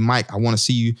doing, and say, Mike, I want to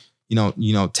see you,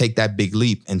 you know, take that big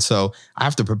leap. And so I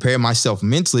have to prepare myself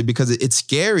mentally, because it's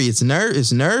scary. It's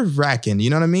nerve wracking. You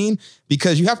know what I mean?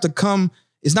 Because you have to come.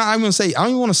 It's not, I don't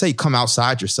even want to say come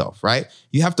outside yourself, right?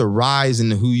 You have to rise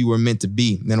into who you were meant to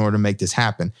be in order to make this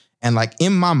happen. And like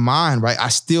in my mind, right, I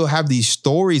still have these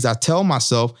stories I tell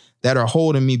myself that are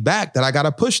holding me back that I got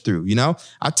to push through. You know,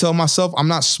 I tell myself I'm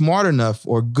not smart enough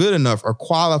or good enough or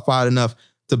qualified enough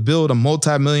to build a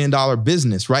multi-million-dollar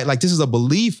business, right? Like this is a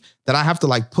belief that I have to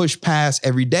like push past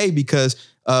every day because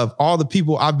of all the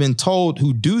people I've been told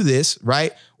who do this,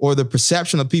 right? Or the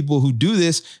perception of people who do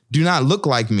this do not look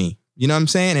like me. You know what I'm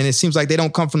saying? And it seems like they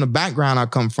don't come from the background I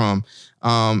come from.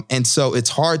 And so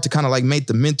it's hard to kind of like make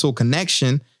the mental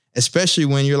connection, especially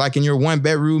when you're like in your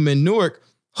 1-bedroom in Newark,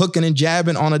 hooking and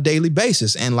jabbing on a daily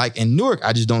basis. And like in Newark,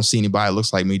 I just don't see anybody that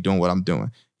looks like me doing what I'm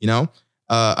doing. You know,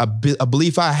 a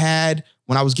belief I had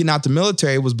when I was getting out the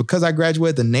military was because I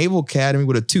graduated the Naval Academy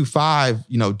with a 2.5,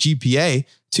 you know, GPA.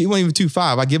 It wasn't even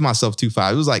 2.5. I give myself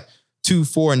 2.5. It was like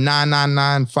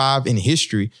 2.49995 in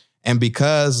history. And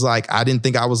because like I didn't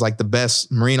think I was like the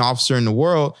best Marine officer in the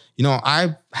world, you know,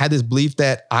 I had this belief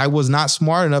that I was not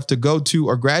smart enough to go to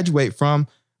or graduate from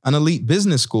an elite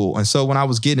business school. And so when I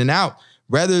was getting out,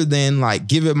 rather than like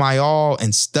give it my all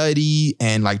and study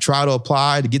and like try to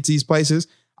apply to get to these places,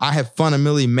 I have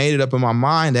fundamentally made it up in my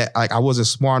mind that like I wasn't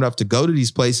smart enough to go to these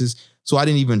places. So I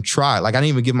didn't even try. Like I didn't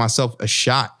even give myself a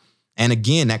shot. And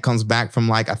again, that comes back from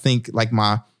like, I think like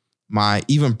my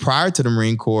even prior to the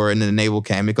Marine Corps and the Naval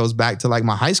Academy, it goes back to like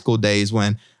my high school days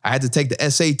when I had to take the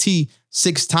SAT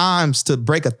 6 times to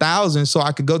break 1,000 so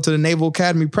I could go to the Naval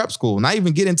Academy prep school. Not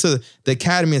even get into the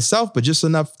academy itself, but just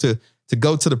enough to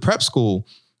go to the prep school.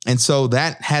 And so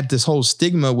that had this whole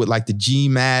stigma with like the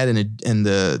GMAT and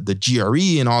the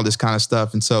GRE and all this kind of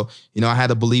stuff. And so, you know, I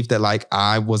had a belief that like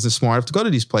I wasn't smart enough to go to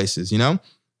these places, you know?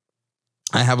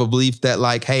 I have a belief that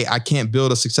like, hey, I can't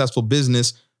build a successful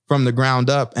business from the ground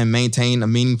up and maintain a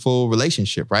meaningful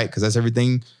relationship, right? Because that's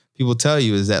everything people tell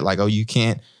you is that like, oh, you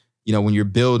can't, you know, when you're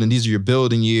building, these are your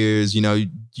building years, you know,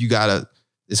 you gotta,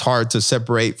 it's hard to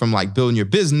separate from like building your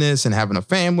business and having a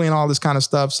family and all this kind of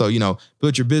stuff. So, you know,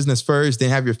 build your business first, then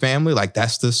have your family. Like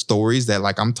that's the stories that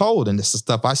like I'm told. And that's the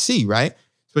stuff I see, right?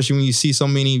 Especially when you see so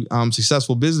many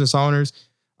successful business owners,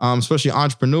 especially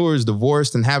entrepreneurs,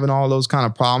 divorced and having all those kind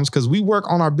of problems. Cause we work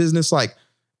on our business like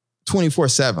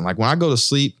 24/7. Like when I go to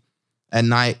sleep at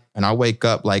night and I wake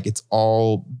up, like it's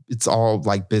all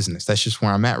like business. That's just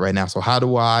where I'm at right now. So how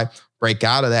do I break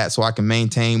out of that so I can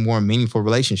maintain more meaningful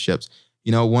relationships?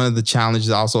 You know, one of the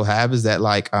challenges I also have is that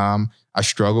like I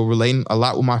struggle relating a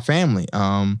lot with my family.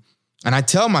 And I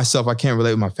tell myself I can't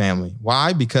relate with my family.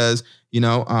 Why? Because, you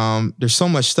know, there's so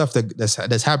much stuff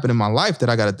that's happened in my life that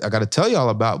I gotta tell y'all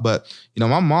about. But, you know,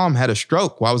 my mom had a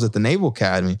stroke while I was at the Naval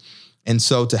Academy. And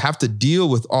so to have to deal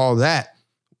with all that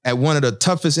at one of the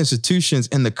toughest institutions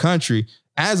in the country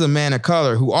as a man of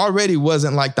color who already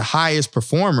wasn't like the highest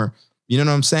performer, you know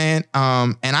what I'm saying?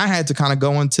 And I had to kind of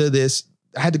go into this.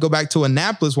 I had to go back to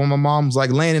Annapolis when my mom was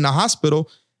like laying in the hospital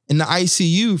in the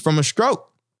ICU from a stroke.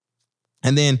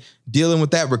 And then dealing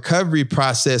with that recovery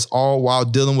process all while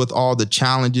dealing with all the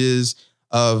challenges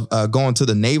of going to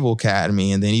the Naval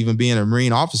Academy and then even being a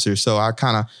Marine officer. So I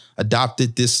kind of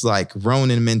adopted this like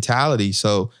Ronin mentality.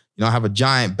 So, you know, I have a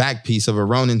giant back piece of a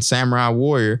Ronin samurai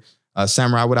warrior, a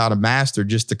samurai without a master,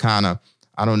 just to kind of,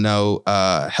 I don't know,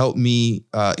 help me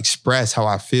express how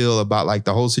I feel about like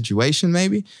the whole situation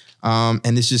maybe.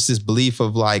 And it's just this belief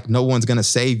of like, no one's going to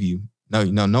save you.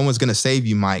 No one's going to save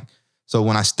you, Mike. So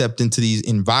when I stepped into these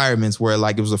environments where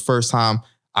like it was the first time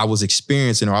I was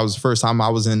experiencing, or I was the first time I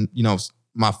was in, you know,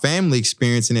 my family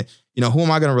experiencing it, you know, who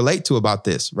am I going to relate to about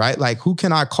this, right? Like who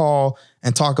can I call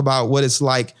and talk about what it's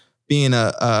like being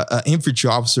a infantry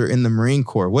officer in the Marine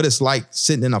Corps, what it's like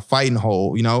sitting in a fighting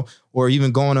hole, you know, or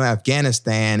even going to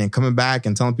Afghanistan and coming back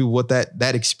and telling people what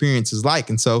that experience is like.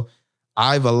 And so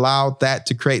I've allowed that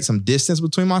to create some distance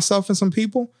between myself and some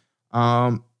people.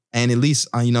 And at least,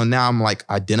 you know, now I'm like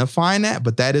identifying that,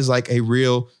 but that is like a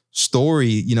real story,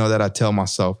 you know, that I tell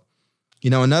myself. You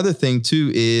know, another thing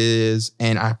too is,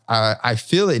 and I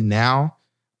feel it now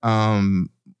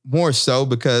more so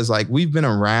because like we've been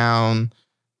around,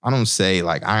 I don't say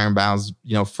like Ironbound's,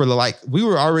 you know, for the like, we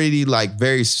were already like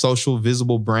very social,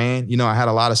 visible brand. You know, I had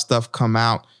a lot of stuff come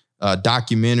out,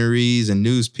 documentaries and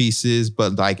news pieces.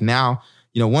 But like now,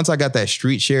 you know, once I got that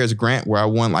Street Shares grant where I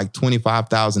won like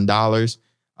 $25,000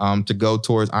 to go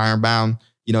towards Ironbound,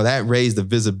 you know, that raised the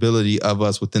visibility of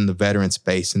us within the veteran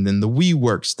space. And then the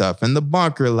WeWork stuff and the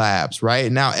Bunker Labs, right?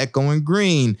 And now Echo and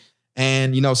Green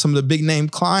and, you know, some of the big name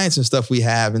clients and stuff we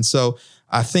have. And so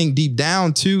I think deep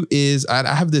down too is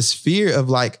I have this fear of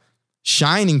like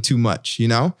shining too much, you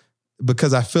know,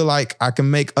 because I feel like I can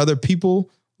make other people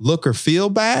look or feel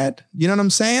bad. You know what I'm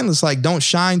saying? It's like, don't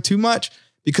shine too much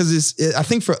because I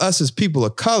think for us as people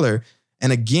of color,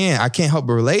 and again, I can't help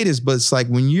but relate this, but it's like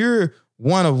when you're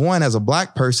one of one as a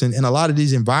Black person in a lot of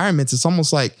these environments, it's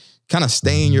almost like kind of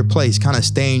stay in your place, kind of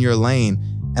stay in your lane.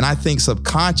 And I think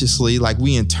subconsciously, like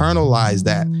we internalize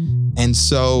that. And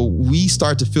so we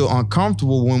start to feel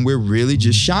uncomfortable when we're really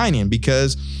just shining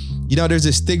because, you know, there's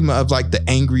this stigma of like the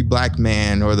angry Black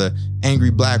man or the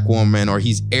angry Black woman, or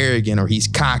he's arrogant or he's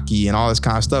cocky and all this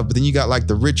kind of stuff. But then you got like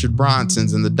the Richard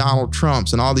Bronsons and the Donald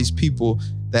Trumps and all these people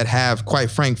that have,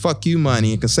 quite frank, fuck you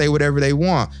money and can say whatever they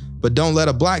want. But don't let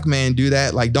a Black man do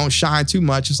that. Like, don't shine too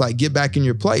much. It's like, get back in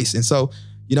your place. And so,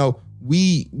 you know,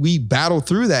 we battle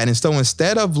through that. And so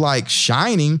instead of like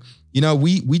shining, you know,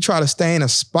 we try to stay in a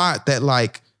spot that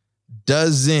like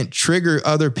doesn't trigger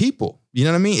other people. You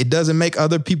know what I mean? It doesn't make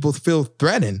other people feel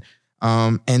threatened.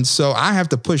 And so I have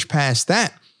to push past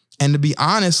that And to be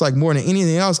honest, like more than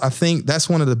anything else, I think that's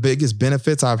one of the biggest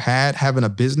benefits I've had having a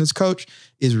business coach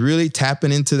is really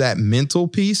tapping into that mental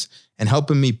piece and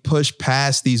helping me push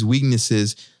past these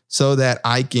weaknesses so that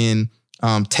I can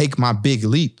take my big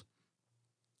leap.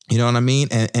 You know what I mean?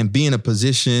 And be in a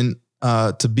position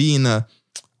to be in a,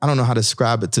 I don't know how to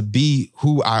describe it, to be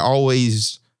who I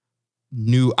always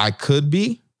knew I could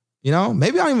be. You know,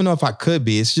 maybe I don't even know if I could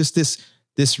be. It's just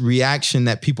this reaction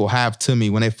that people have to me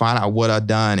when they find out what I've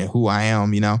done and who I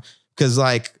am, you know, because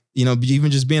like, you know,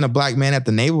 even just being a black man at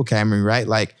the Naval Academy, right?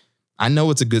 Like, I know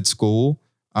it's a good school,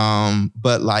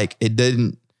 but like it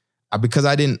didn't, because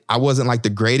I wasn't like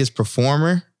the greatest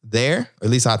performer there, or at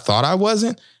least I thought I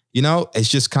wasn't, you know, it's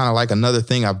just kind of like another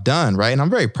thing I've done, right? And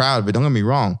I'm very proud of it, don't get me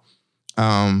wrong.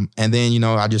 And then, you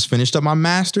know, I just finished up my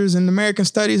master's in American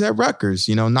Studies at Rutgers,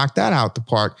 you know, knocked that out the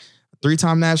park.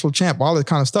 3-time national champ, all that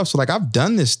kind of stuff. So like I've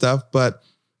done this stuff, but,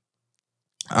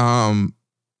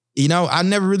 you know, I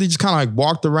never really just kind of like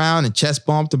walked around and chest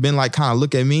bumped and been like, kind of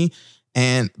look at me.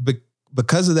 And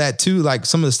because of that too, like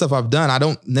some of the stuff I've done, I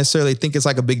don't necessarily think it's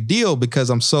like a big deal because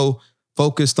I'm so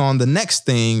focused on the next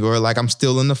thing or like I'm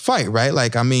still in the fight, right?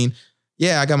 Like, I mean,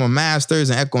 yeah, I got my master's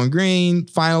and Echo and Green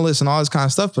finalists and all this kind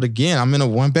of stuff. But again, I'm in a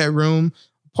 1-bedroom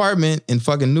apartment in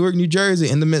fucking Newark, New Jersey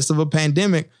in the midst of a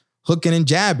pandemic, hooking and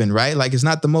jabbing, right? Like it's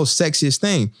not the most sexiest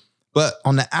thing, but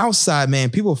on the outside, man,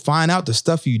 people find out the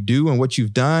stuff you do and what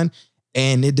you've done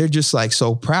and they're just like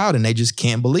so proud and they just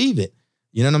can't believe it.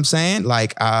 You know what I'm saying?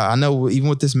 Like, I know even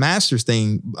with this master's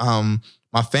thing,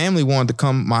 my family wanted to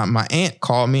come. My aunt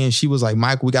called me and she was like,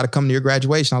 Mike, we got to come to your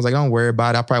graduation. I was like, don't worry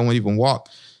about it. I probably won't even walk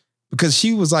because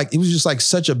she was like, it was just like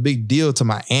such a big deal to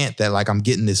my aunt that like, I'm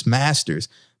getting this master's.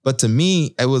 But to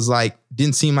me, it was like,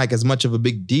 didn't seem like as much of a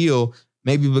big deal.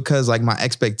 Maybe because like my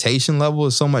expectation level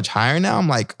is so much higher now. I'm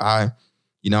like, I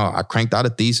cranked out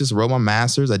a thesis, wrote my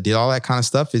master's, I did all that kind of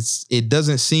stuff. It just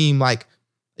doesn't seem like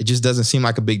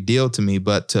a big deal to me,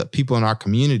 but to people in our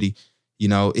community, you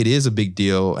know, it is a big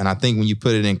deal. And I think when you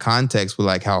put it in context with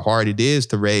like how hard it is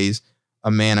to raise a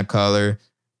man of color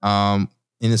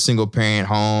in a single parent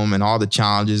home and all the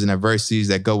challenges and adversities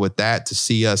that go with that, to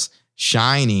see us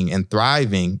shining and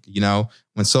thriving, you know,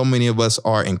 when so many of us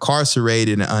are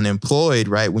incarcerated and unemployed,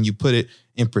 right? When you put it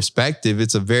in perspective,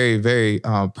 it's a very, very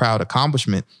proud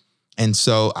accomplishment. And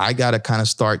so I got to kind of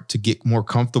start to get more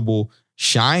comfortable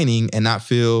shining and not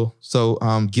feel so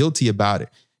guilty about it.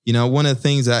 You know, one of the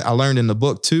things that I learned in the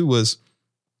book too was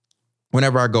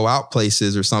whenever I go out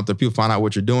places or something, people find out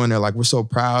what you're doing. They're like, we're so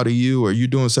proud of you, or you're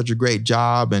doing such a great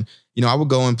job. And, you know, I would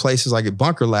go in places like at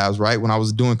Bunker Labs, right? When I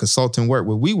was doing consulting work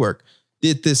with WeWork,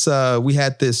 we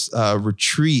had this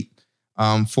retreat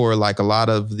for like a lot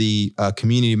of the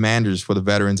community managers for the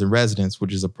veterans and residents,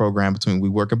 which is a program between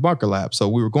WeWork and Bunker Labs. So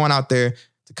we were going out there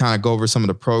to kind of go over some of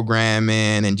the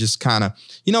programming and just kind of,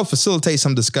 you know, facilitate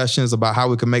some discussions about how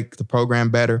we could make the program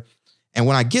better. And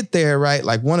when I get there, right,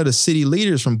 like one of the city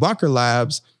leaders from Bunker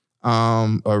Labs,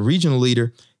 a regional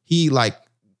leader, he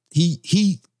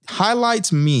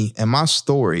highlights me and my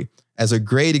story as a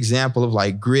great example of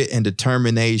like grit and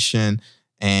determination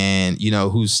and, you know,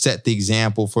 who set the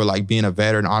example for like being a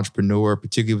veteran entrepreneur,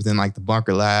 particularly within like the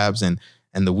Bunker Labs and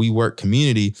the WeWork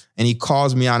community. And he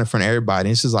calls me out in front of everybody.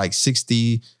 And this is like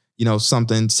 60,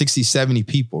 70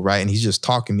 people, right? And he's just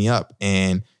talking me up.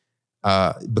 And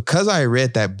because I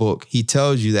read that book, he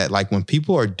tells you that like when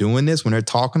people are doing this, when they're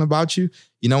talking about you,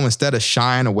 you know, instead of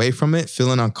shying away from it,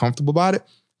 feeling uncomfortable about it,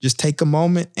 just take a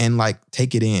moment and like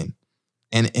take it in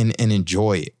and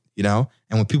enjoy it, you know?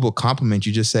 And when people compliment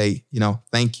you, just say, you know,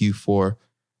 thank you for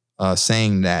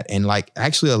saying that, and like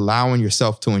actually allowing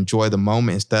yourself to enjoy the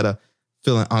moment instead of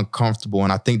feeling uncomfortable.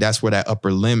 And I think that's where that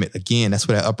upper limit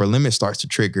starts to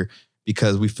trigger,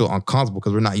 because we feel uncomfortable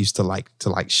because we're not used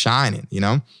to shining, you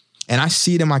know? And I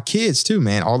see it in my kids too,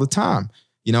 man, all the time.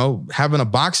 You know, having a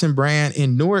boxing brand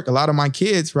in Newark, a lot of my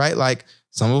kids, right? Like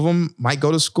some of them might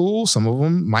go to school, some of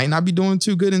them might not be doing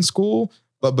too good in school,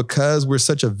 but because we're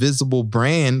such a visible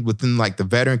brand within like the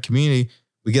veteran community,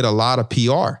 we get a lot of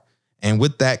PR. And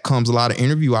with that comes a lot of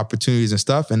interview opportunities and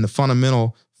stuff. And the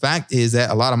fundamental fact is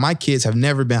that a lot of my kids have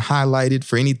never been highlighted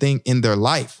for anything in their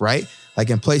life, right?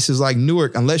 Like in places like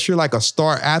Newark, unless you're like a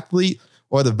star athlete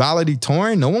or the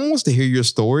valedictorian, no one wants to hear your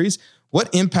stories.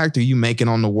 What impact are you making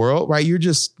on the world, right? You're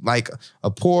just like a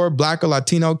poor Black or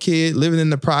Latino kid living in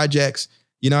the projects.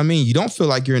 You know what I mean? You don't feel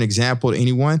like you're an example to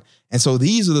anyone. And so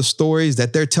these are the stories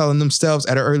that they're telling themselves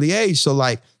at an early age. So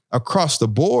like across the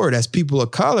board, as people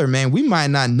of color, man, we might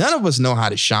not, none of us know how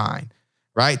to shine,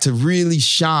 right? To really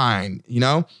shine, you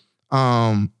know?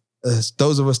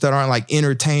 Those of us that aren't like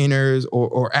entertainers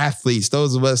or athletes,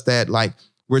 those of us that like,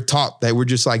 we're taught that we're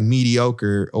just like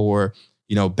mediocre or,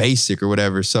 basic or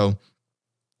whatever. So,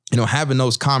 having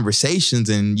those conversations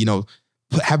and,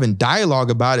 having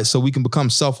dialogue about it so we can become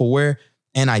self-aware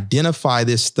and identify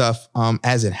this stuff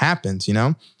as it happens,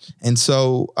 And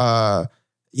so, I'm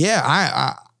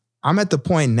at the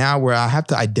point now where I have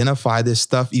to identify this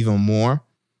stuff even more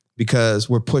because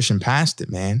we're pushing past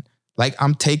it, man. Like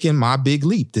I'm taking my big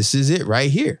leap. This is it right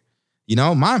here.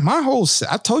 My whole,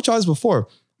 I told y'all this before,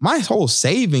 my whole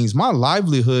savings, my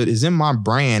livelihood is in my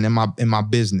brand and in my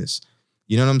business.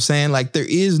 You know what I'm saying? Like there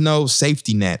is no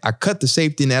safety net. I cut the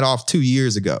safety net off 2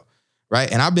 years ago,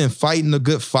 right? And I've been fighting a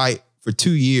good fight for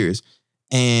 2 years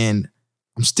and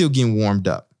I'm still getting warmed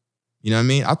up. You know what I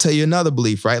mean? I'll tell you another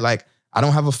belief, right? Like I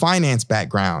don't have a finance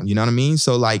background. You know what I mean?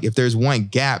 So like if there's one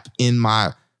gap in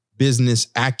my business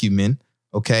acumen,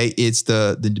 okay, it's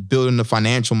the building the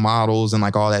financial models and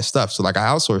like all that stuff. So like I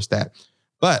outsource that.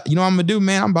 But you know what I'm gonna do,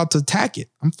 man? I'm about to attack it.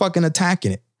 I'm fucking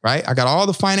attacking it, right? I got all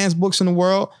the finance books in the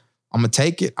world. I'm gonna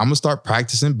take it. I'm gonna start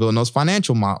practicing building those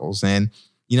financial models. And,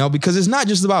 because it's not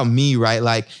just about me, right?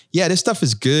 Like, yeah, this stuff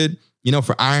is good,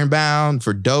 for Ironbound,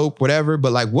 for Dope, whatever.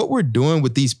 But like what we're doing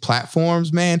with these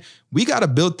platforms, man, we got to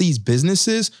build these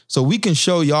businesses so we can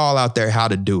show y'all out there how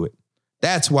to do it.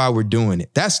 That's why we're doing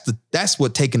it. That's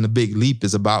what taking the big leap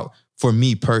is about for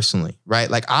me personally, right?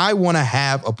 Like I want to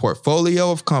have a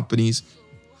portfolio of companies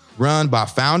run by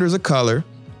founders of color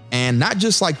and not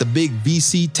just like the big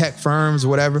VC tech firms or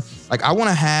whatever. Like I want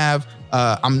to have,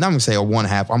 I'm not going to say I want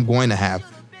to have, I'm going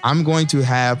to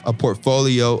have a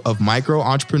portfolio of micro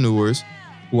entrepreneurs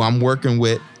who I'm working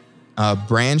with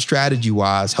brand strategy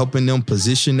wise, helping them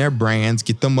position their brands,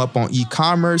 get them up on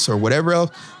e-commerce or whatever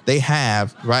else they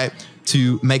have, right?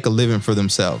 To make a living for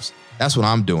themselves. That's what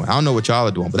I'm doing. I don't know what y'all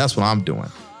are doing, but that's what I'm doing.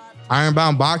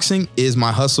 Ironbound Boxing is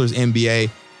my hustler's MBA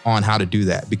on how to do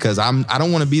that because I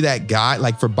don't want to be that guy.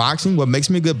 Like for boxing, what makes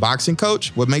me a good boxing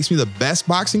coach, what makes me the best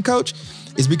boxing coach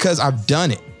is because I've done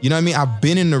it. You know what I mean? I've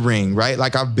been in the ring, right?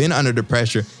 Like I've been under the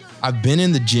pressure. I've been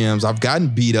in the gyms. I've gotten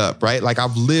beat up, right? Like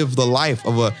I've lived the life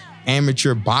of a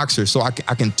amateur boxer. So I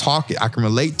can talk it. I can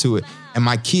relate to it. And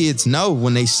my kids know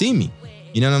when they see me.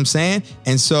 You know what I'm saying?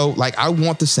 And so like I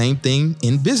want the same thing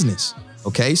in business.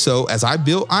 Okay. So as I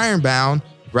build Ironbound,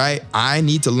 right, I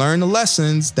need to learn the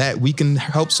lessons that we can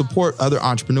help support other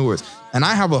entrepreneurs. And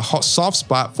I have a soft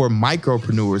spot for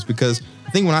micropreneurs because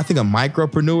I think when I think of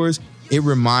micropreneurs, it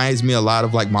reminds me a lot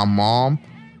of like my mom,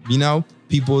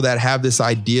 people that have this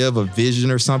idea of a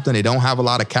vision or something. They don't have a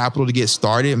lot of capital to get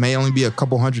started. It may only be a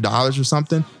couple $100s or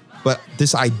something. But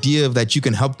this idea of that you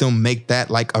can help them make that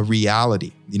like a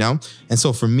reality, And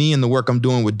so for me and the work I'm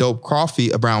doing with Dope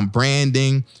Coffee around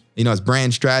branding, it's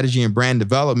brand strategy and brand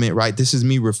development, right? This is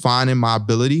me refining my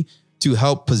ability to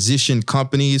help position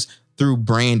companies through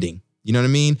branding, you know what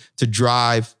I mean? To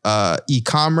drive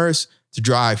e-commerce, to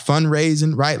drive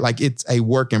fundraising, right? Like it's a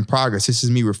work in progress. This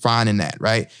is me refining that,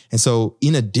 right? And so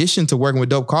in addition to working with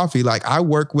Dope Coffee, like I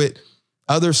work with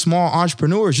other small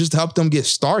entrepreneurs just to help them get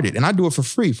started. And I do it for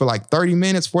free for like 30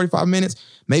 minutes, 45 minutes,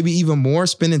 maybe even more,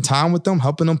 spending time with them,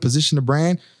 helping them position the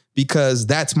brand because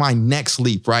that's my next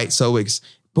leap, right? So it's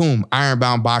boom,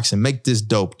 Ironbound Boxing, make this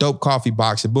dope Coffee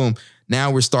Boxing, boom.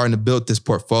 Now we're starting to build this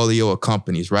portfolio of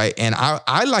companies, right? And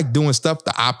I like doing stuff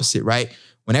the opposite, right?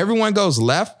 When everyone goes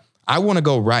left, I want to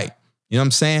go right. You know what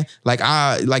I'm saying? Like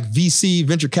VC,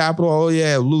 venture capital. Oh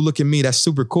yeah, look at me. That's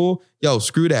super cool. Yo,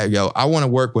 screw that. Yo, I want to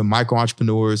work with micro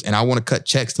entrepreneurs and I want to cut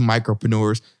checks to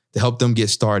micropreneurs to help them get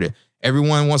started.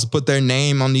 Everyone wants to put their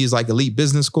name on these like elite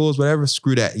business schools, whatever.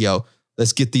 Screw that. Yo,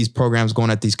 let's get these programs going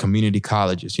at these community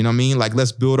colleges. You know what I mean? Like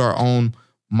let's build our own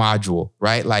module,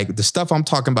 right? Like the stuff I'm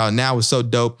talking about now is so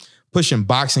dope. Pushing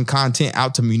boxing content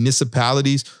out to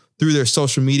municipalities through their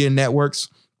social media networks.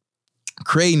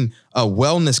 Creating a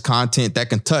wellness content that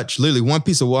can touch literally one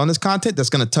piece of wellness content that's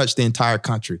going to touch the entire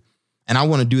country. And I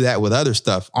want to do that with other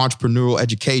stuff, entrepreneurial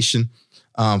education,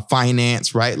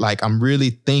 finance, right? Like I'm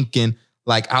really thinking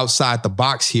like outside the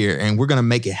box here and we're going to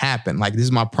make it happen. Like this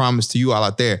is my promise to you all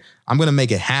out there. I'm going to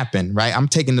make it happen, right? I'm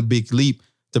taking the big leap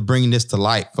to bringing this to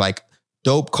life. Like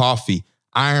Dope Coffee,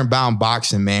 Ironbound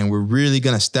Boxing, man. We're really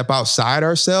going to step outside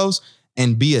ourselves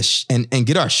and be and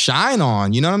get our shine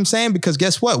on, you know what I'm saying? Because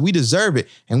guess what? We deserve it.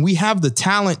 And we have the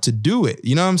talent to do it.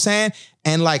 You know what I'm saying?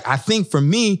 And like, I think for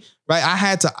me, right, I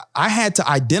had to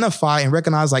identify and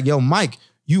recognize like, yo, Mike,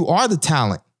 you are the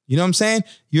talent. You know what I'm saying?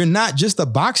 You're not just a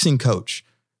boxing coach,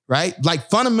 right? Like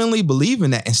fundamentally believe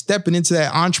in that and stepping into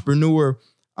that entrepreneur,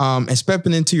 and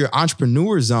stepping into your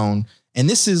entrepreneur zone. And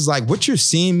this is like what you're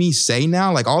seeing me say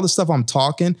now, like all the stuff I'm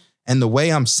talking and the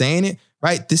way I'm saying it,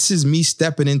 right? This is me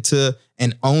stepping into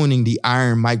and owning the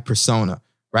Iron Mike persona,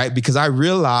 right? Because I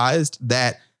realized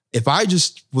that if I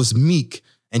just was meek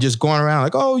and just going around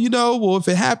like, oh, well, if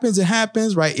it happens, it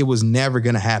happens, right? It was never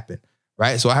going to happen,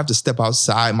 right? So I have to step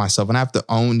outside myself and I have to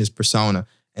own this persona.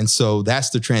 And so that's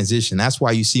the transition. That's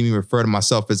why you see me refer to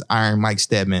myself as Iron Mike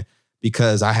Stedman,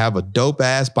 because I have a dope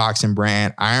ass boxing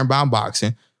brand, Ironbound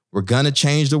Boxing. We're going to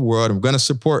change the world. I'm going to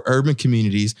support urban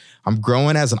communities. I'm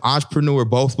growing as an entrepreneur,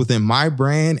 both within my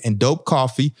brand and Dope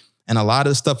Coffee, and a lot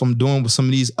of the stuff I'm doing with some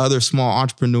of these other small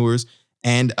entrepreneurs.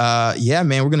 And yeah,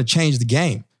 man, we're going to change the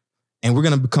game. And we're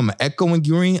going to become an Echo and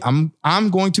Green. I'm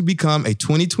going to become a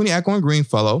 2020 Echo and Green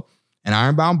fellow, and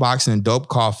Ironbound Boxing and Dope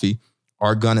Coffee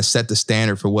are going to set the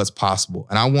standard for what's possible.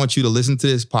 And I want you to listen to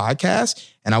this podcast,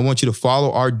 and I want you to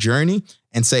follow our journey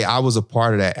and say, I was a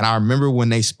part of that. And I remember when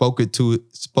they spoke it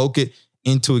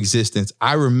into existence.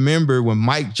 I remember when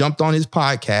Mike jumped on his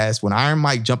podcast, when Iron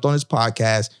Mike jumped on his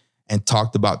podcast and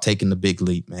talked about taking the big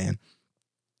leap, man.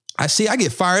 I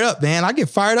get fired up, man. I get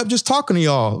fired up just talking to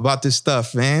y'all about this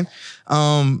stuff, man.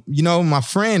 My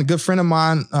friend, a good friend of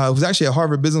mine, who's actually at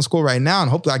Harvard Business School right now, and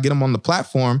hopefully I get him on the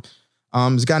platform.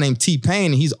 This guy named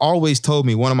T-Pain, and he's always told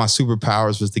me one of my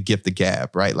superpowers was the gift of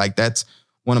gab, right? Like that's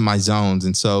one of my zones.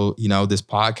 And so, this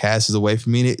podcast is a way for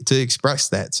me to express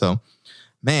that. So,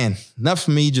 man, enough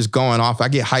for me just going off. I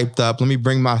get hyped up. Let me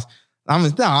bring I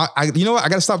got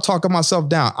to stop talking myself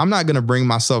down. I'm not going to bring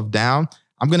myself down.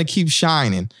 I'm going to keep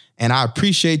shining. And I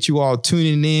appreciate you all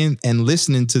tuning in and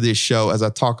listening to this show as I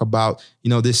talk about,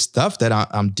 this stuff that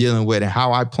I'm dealing with and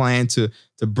how I plan to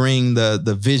bring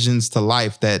the visions to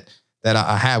life that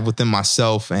I have within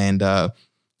myself. And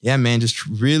yeah, man, just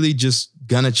really just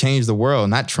going to change the world,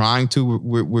 not trying to,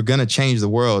 we're going to change the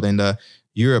world. And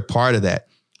you're a part of that.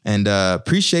 And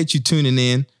appreciate you tuning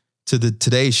in to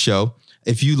today's show.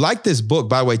 If you like this book,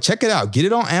 by the way, check it out. Get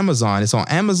it on Amazon. It's on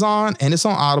Amazon and it's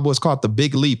on Audible. It's called The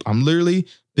Big Leap.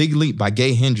 Big Leap by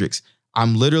Gay Hendricks.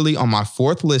 I'm literally on my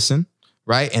fourth listen,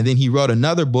 right? And then he wrote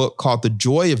another book called The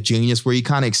Joy of Genius, where he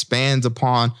kind of expands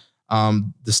upon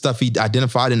the stuff he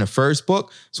identified in the first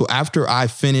book. So after I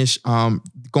finish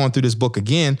going through this book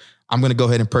again, I'm going to go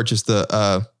ahead and purchase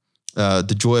the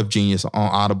Joy of Genius on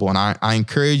Audible. And I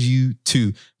encourage you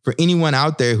to, for anyone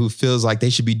out there who feels like they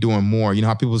should be doing more,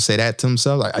 how people say that to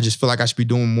themselves? Like, I just feel like I should be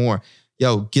doing more.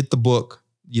 Yo, get the book,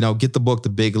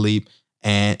 The Big Leap,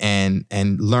 and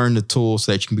learn the tools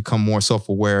so that you can become more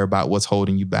self-aware about what's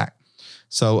holding you back.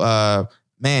 So,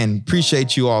 man,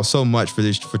 appreciate you all so much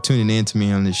for tuning in to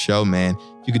me on this show, man.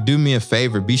 If you could do me a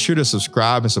favor, be sure to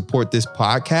subscribe and support this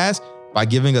podcast by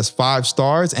giving us 5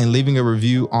 stars and leaving a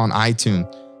review on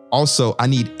iTunes. Also, I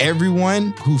need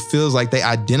everyone who feels like they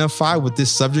identify with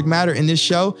this subject matter in this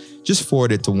show, just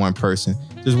forward it to one person.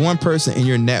 There's one person in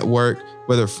your network,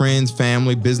 whether friends,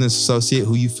 family, business associate,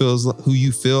 who you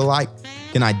feel like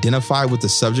can identify with the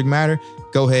subject matter.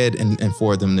 Go ahead and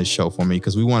forward them this show for me,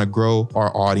 because we want to grow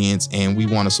our audience and we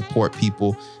want to support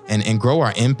people and grow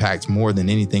our impact more than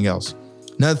anything else.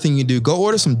 Another thing you do, go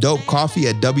order some dope coffee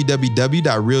at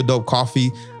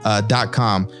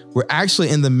www.realdopecoffee.com. We're actually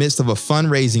in the midst of a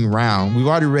fundraising round. We've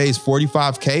already raised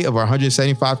 $45K of our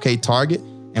 $175K target,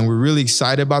 and we're really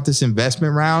excited about this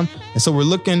investment round. And so we're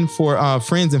looking for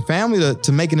friends and family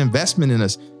to make an investment in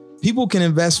us. People can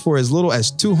invest for as little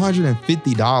as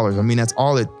 $250. I mean, that's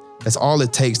all it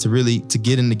takes to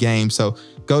get in the game. So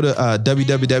go to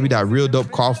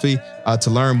www.realdopecoffee to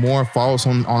learn more. Follow us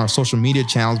on our social media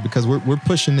channels, because we're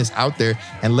pushing this out there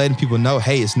and letting people know,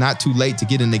 hey, it's not too late to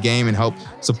get in the game and help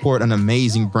support an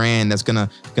amazing brand that's gonna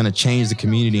change the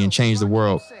community and change the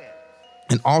world.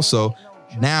 And also,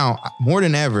 now more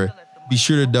than ever, be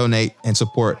sure to donate and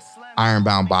support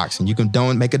Ironbound Boxing. You can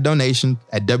make a donation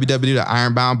at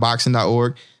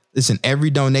www.ironboundboxing.org. Listen, every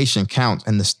donation counts.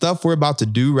 And the stuff we're about to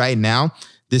do right now,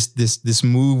 this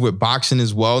move with Boxing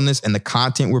is Wellness and the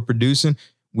content we're producing,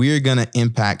 we are going to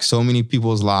impact so many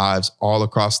people's lives all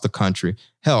across the country.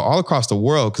 Hell, all across the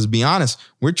world. Because to be honest,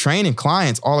 we're training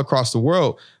clients all across the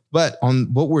world. But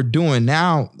on what we're doing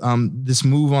now, this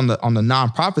move on the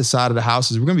nonprofit side of the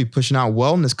house is we're going to be pushing out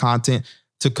wellness content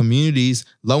to communities,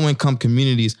 low-income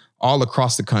communities all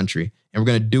across the country. And we're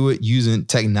going to do it using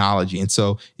technology. And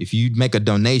so if you make a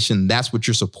donation, that's what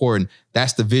you're supporting.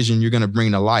 That's the vision you're going to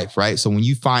bring to life, right? So when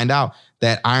you find out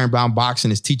that Ironbound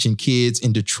Boxing is teaching kids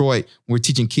in Detroit, we're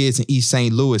teaching kids in East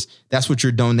St. Louis, that's what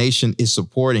your donation is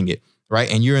supporting it,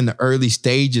 right? And you're in the early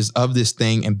stages of this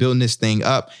thing and building this thing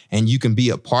up, and you can be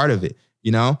a part of it,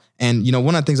 And,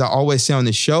 one of the things I always say on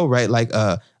this show, right? Like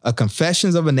a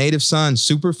Confessions of a Native Son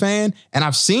super fan. And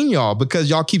I've seen y'all because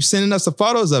y'all keep sending us the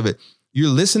photos of it. You're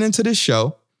listening to this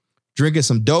show, drinking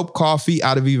some dope coffee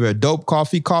out of either a dope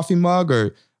coffee mug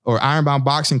or Ironbound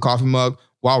Boxing coffee mug,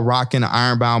 while rocking an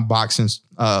Ironbound Boxing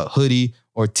hoodie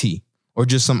or tee, or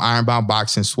just some Ironbound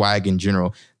Boxing swag in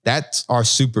general. That's our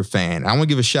super fan. I want to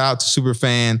give a shout out to super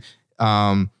fan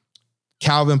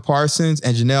Calvin Parsons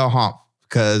and Janelle Hump,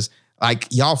 because like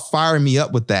y'all firing me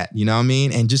up with that, you know what I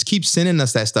mean? And just keep sending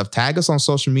us that stuff. Tag us on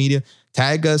social media,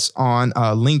 tag us on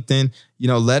LinkedIn, you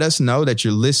know, let us know that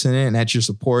you're listening and that you're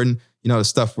supporting, you know, the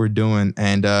stuff we're doing.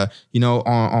 And, you know,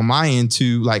 on my end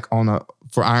too, like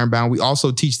for Ironbound, we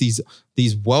also teach these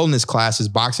wellness classes,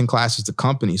 boxing classes to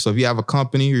companies. So if you have a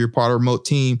company or you're part of a remote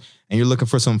team and you're looking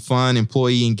for some fun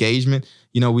employee engagement,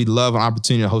 you know, we'd love an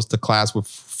opportunity to host a class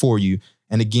for you.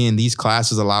 And again, these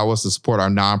classes allow us to support our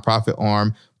nonprofit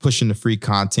arm, pushing the free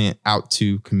content out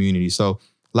to community. So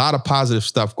a lot of positive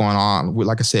stuff going on.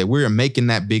 Like I said, we're making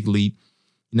that big leap.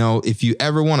 You know, if you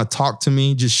ever want to talk to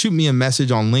me, just shoot me a message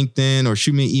on LinkedIn or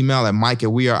shoot me an email at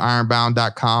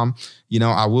mike@weareironbound.com. You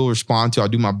know, I will respond to. I'll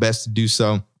do my best to do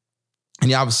so.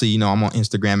 And obviously, you know, I'm on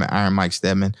Instagram at Iron Mike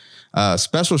Stedman.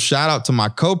 Special shout out to my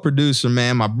co-producer,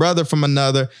 man, my brother from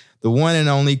another, the one and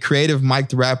only Creative Mike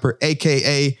the Rapper,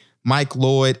 a.k.a. Mike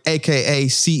Lloyd, a.k.a.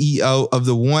 CEO of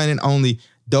the one and only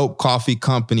Dope Coffee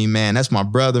Company, man. That's my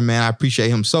brother, man. I appreciate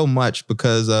him so much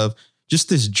because of just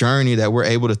this journey that we're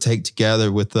able to take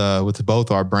together with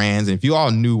both our brands. And if you all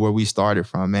knew where we started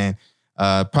from, man,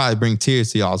 probably bring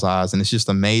tears to y'all's eyes. And it's just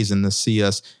amazing to see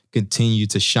us continue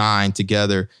to shine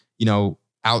together, you know,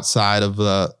 outside of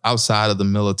the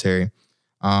military.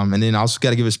 And then I also got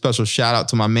to give a special shout out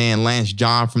to my man, Lance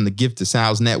John from the Gifted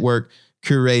Sounds Network,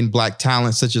 curating Black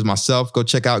talent such as myself. Go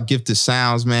check out Gifted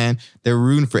Sounds, man. They're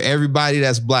rooting for everybody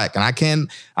that's Black. And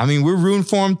we're rooting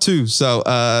for them too. So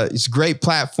it's a great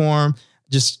platform.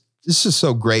 It's just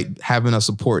so great having a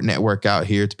support network out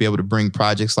here to be able to bring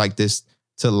projects like this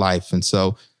to life. And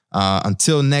so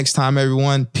until next time,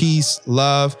 everyone, peace,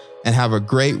 love, and have a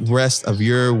great rest of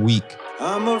your week.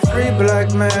 I'm a free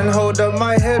Black man, hold up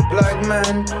my head, Black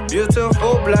man.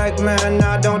 Beautiful Black man,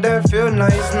 now don't that feel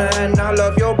nice, man? I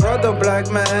love your brother,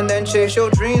 Black man, and chase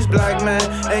your dreams, Black man,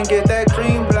 and get that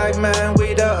cream, Black man.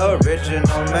 We the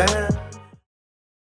original man.